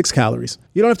 96 calories.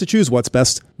 You don't have to choose what's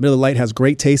best. Miller Lite has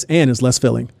great taste and is less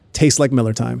filling. Tastes like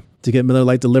Miller time. To get Miller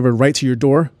Lite delivered right to your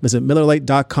door, visit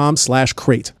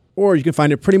MillerLite.com/crate. Or you can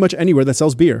find it pretty much anywhere that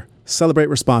sells beer. Celebrate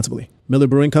responsibly. Miller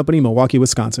Brewing Company, Milwaukee,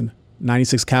 Wisconsin.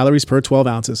 96 calories per 12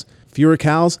 ounces. Fewer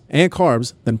calories and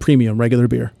carbs than premium regular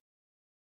beer.